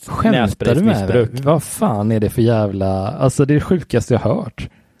till mitt nässpraysmissbruk. Vad fan är det för jävla... Alltså det är det sjukaste jag hört.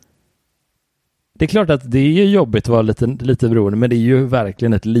 Det är klart att det är ju jobbigt att vara lite beroende, men det är ju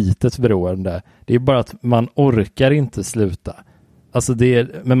verkligen ett litet beroende. Det är bara att man orkar inte sluta. Alltså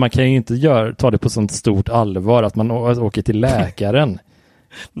men man kan ju inte ta det på sånt stort allvar att man åker till läkaren.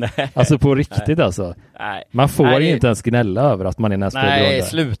 Nej. Alltså på riktigt alltså. Nej. Man får inte ens gnälla över att man är nässprayberoende. Nej,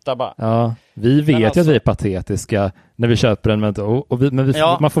 sluta bara. Ja, vi vet ju att vi är patetiska när vi köper en, men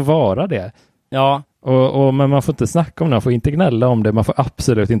man får vara det. Ja. Men man får inte snacka om det, man får inte gnälla om det, man får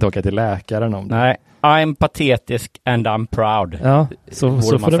absolut inte åka till läkaren om det. Nej, I'm patetisk and I'm proud. Ja, så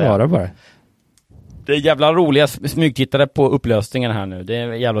får det vara bara. Det är jävla roliga smygtittare på upplösningen här nu. Det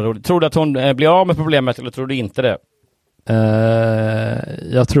är jävla roligt. Tror du att hon blir av med problemet eller tror du inte det?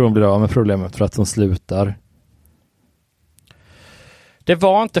 Jag tror hon blir av med problemet för att hon slutar. Det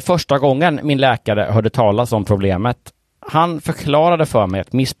var inte första gången min läkare hörde talas om problemet. Han förklarade för mig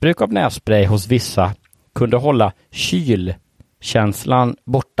att missbruk av nässpray hos vissa kunde hålla kylkänslan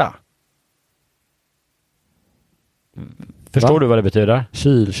borta. Förstår du vad det betyder?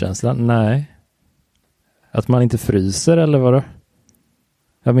 Kylkänslan? Nej. Att man inte fryser eller vad då?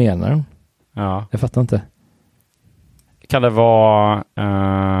 Jag menar. Ja. Jag fattar inte. Kan det vara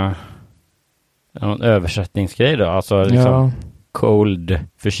någon översättningsgrej då? Alltså liksom cold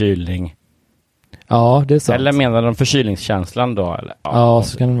förkylning. Ja, det är sant. Eller menar de förkylningskänslan då? Eller? Ja,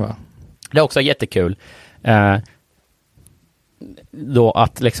 så kan det vara. Det är också jättekul. Då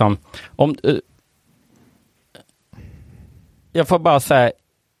att liksom om jag får bara säga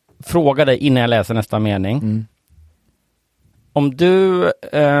fråga dig innan jag läser nästa mening. Mm. Om du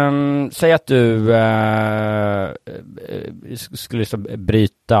säger att du skulle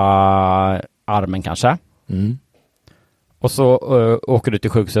bryta armen kanske. Mm. Och så åker du till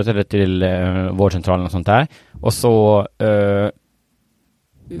sjukhuset eller till vårdcentralen och sånt där. Och så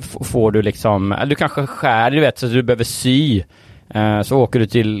får du liksom, eller du kanske skär, du vet, så du behöver sy. Så åker du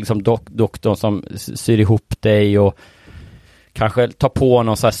till liksom doktorn som syr ihop dig och kanske tar på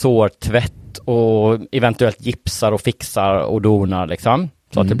någon så här sårtvätt och eventuellt gipsar och fixar och donar liksom.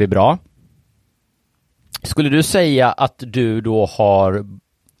 Så att det blir bra. Skulle du säga att du då har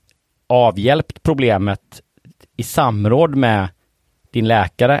avhjälpt problemet i samråd med din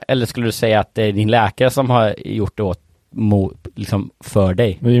läkare, eller skulle du säga att det är din läkare som har gjort det liksom för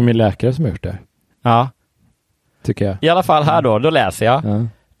dig? Det är ju min läkare som har gjort det. Ja. Tycker jag. I alla fall här då läser jag.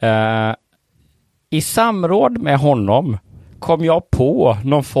 Ja. I samråd med honom kom jag på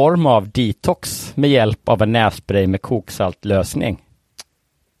någon form av detox med hjälp av en nässpray med koksaltlösning.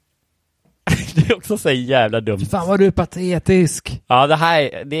 Det är också så jävla dumt. Fan vad du är patetisk. Ja,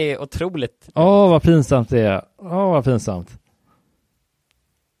 det är otroligt. Vad pinsamt det är. Vad pinsamt.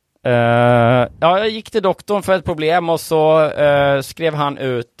 Jag gick till doktorn för ett problem och så skrev han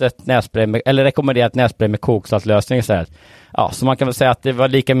ut ett nässpray eller rekommenderade ett nässpray med koksaltlösning istället. Ja, så man kan väl säga att det var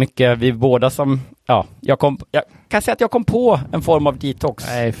lika mycket vi båda som jag kan säga att jag kom på en form av detox.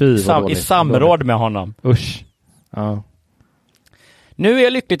 Nej, fy vad dåligt. I samråd med honom. Usch. Ja. Nu är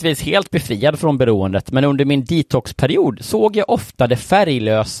jag lyckligtvis helt befriad från beroendet, men under min detoxperiod såg jag ofta det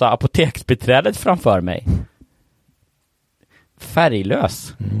färglösa apoteksbiträdet framför mig.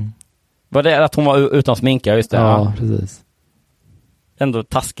 Färglös? Var det att hon var utan smink? Ja, just det. Ja, precis. Ändå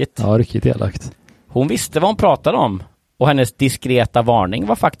taskigt. Ja, riktigt elakt. Hon visste vad hon pratade om. Och hennes diskreta varning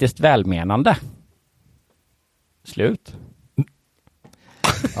var faktiskt välmenande. Slut.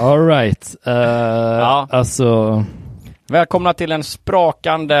 All right. Alltså... Välkomna till en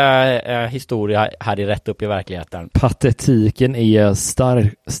sprakande historia här i Rätt upp i verkligheten. Patetiken är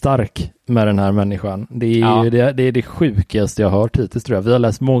stark med den här människan. Det är det sjukaste jag har hört hittills, tror jag. Vi har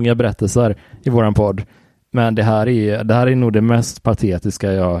läst många berättelser i våran podd. Men det här är nog det mest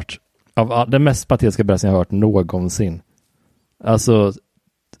patetiska jag har hört. Den mest patetiska berättelsen jag har hört någonsin. Alltså...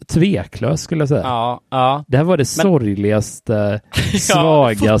 tveklös skulle jag säga. Ja. Det här var det sorgligaste,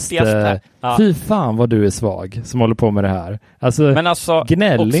 svagaste. Ja. Fy fan vad du är svag som håller på med det här. Alltså,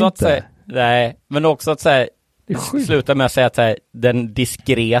 gnäll inte. Nej, men också att säga, sluta med att säga att den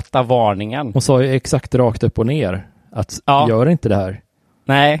diskreta varningen. Hon sa ju exakt rakt upp och ner att gör inte det här.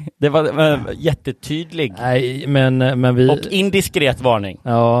 Nej, det var jättetydlig. Nej, men vi... Och indiskret varning.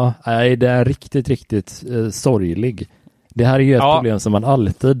 Ja, nej, det är riktigt sorglig. Det här är ju ett problem som man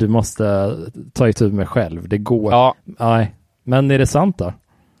alltid måste ta itu med själv. Det går. Ja. Nej. Men är det sant då?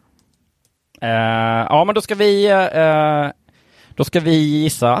 Ja, men då ska vi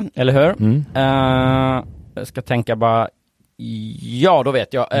gissa, eller hur? Jag ska tänka bara. Ja, då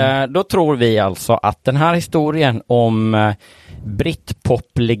vet jag. Då tror vi alltså att den här historien om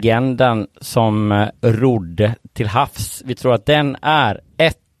Britpop-legenden som rodde till havs, vi tror att den är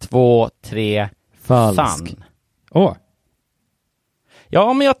 1, 2, 3 falsk. sann. Åh.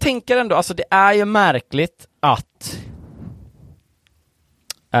 Ja, men jag tänker ändå, alltså det är ju märkligt att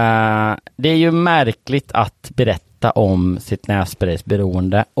det är ju märkligt att berätta om sitt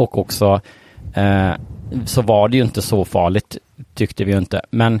nässpraysberoende, och också så var det ju inte så farligt, tyckte vi ju inte.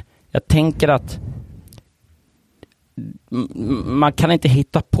 Men jag tänker att man kan inte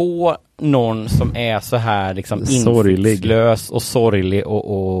hitta på någon som är så här liksom insiktslös och sorglig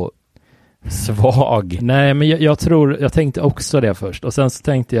och svag. Nej, men jag tänkte också det först. Och sen så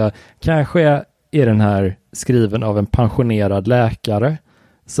tänkte jag, kanske är den här skriven av en pensionerad läkare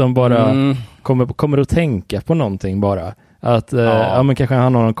som bara kommer att tänka på någonting bara. Att ja, men kanske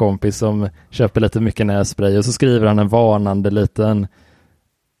han har en kompis som köper lite mycket nässpray och så skriver han en varnande liten,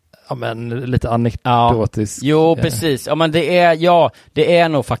 ja men lite anekdotisk. Ja. Jo, precis. Ja, men det är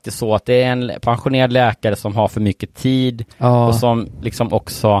nog faktiskt så att det är en pensionerad läkare som har för mycket tid och som liksom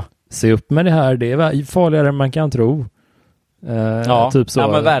också se upp med det här, det är farligare än man kan tro. Typ så.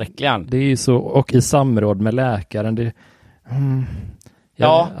 Ja, men verkligen. Det är ju så, och i samråd med läkaren det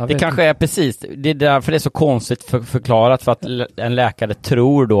det kanske är precis. Det är därför det är så konstigt förklarat, för att en läkare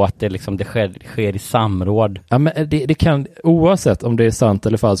tror då att det sker i samråd. Ja, men det kan, oavsett om det är sant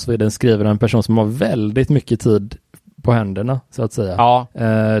eller falskt, så är den skriven en person som har väldigt mycket tid på händerna, så att säga. Ja.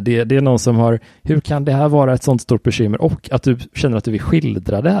 Det är någon som har, hur kan det här vara ett sånt stort bekymmer, och att du känner att du vill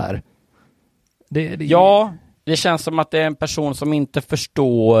skildra det här. Ja, det känns som att det är en person som inte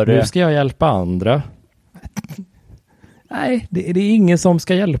förstår. Nu ska jag hjälpa andra. Nej, det är ingen som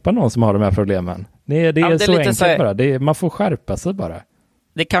ska hjälpa någon som har de här problemen. Det är så enkelt så bara. Man får skärpa sig bara.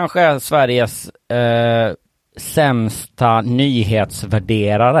 Det kanske är Sveriges sämsta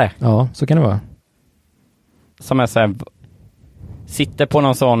nyhetsvärderare. Ja, så kan det vara. Som är så här, sitter på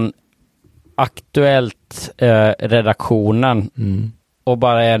någon sån aktuellt redaktionen och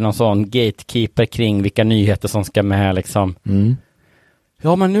bara är någon sån gatekeeper kring vilka nyheter som ska med liksom.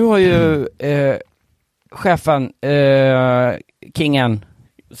 Ja, men nu har ju chefen, kingen,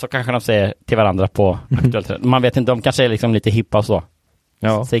 så kanske de säger till varandra på aktuellt. Man vet inte, de kanske är liksom lite hippa och så.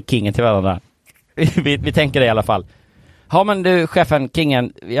 Ja. Säger kingen till varandra. vi tänker det i alla fall. Ja, men du, chefen,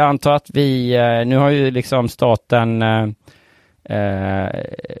 kingen, jag antar att vi, nu har ju liksom staten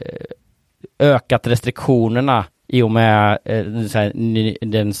ökat restriktionerna i och med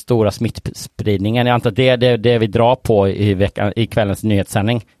den stora smittspridningen. Jag antar att det är det vi drar på i kvällens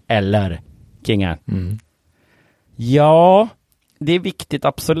nyhetssändning. Eller, kingen? Ja, det är viktigt,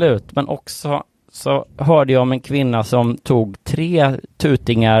 absolut. Men också så hörde jag om en kvinna som tog 3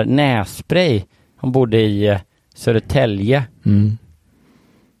 tutingar nässpray. Hon bodde i Södertälje.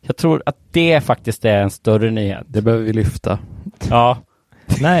 Jag tror att det faktiskt är en större nyhet. Det behöver vi lyfta. Ja.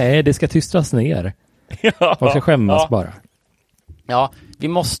 Nej, det ska tystas ner. Man ska skämmas bara. Ja, vi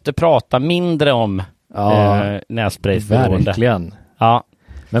måste prata mindre om nässpraysberoende. Verkligen. Ja.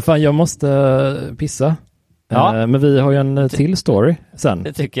 Men fan, jag måste pissa. Ja. Men vi har ju en till story sen.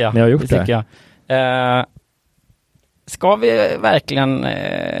 Det tycker jag. Ni har gjort det. Tycker jag. Ska vi verkligen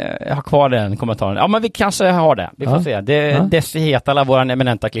ha kvar den kommentaren? Ja, men vi kanske har det. Vi får se. Det är Desi Hetala, vår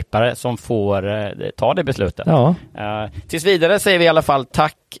eminenta klippare, som får ta det beslutet. Ja. Tills vidare säger vi i alla fall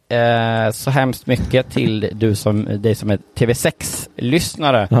tack så hemskt mycket till dig som är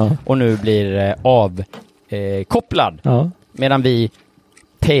TV6-lyssnare och nu blir avkopplad. Medan vi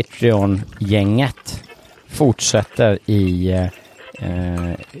Patreon-gänget fortsätter i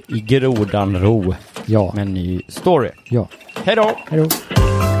grodan ro med en ny story. Ja. Hej då! Hej då!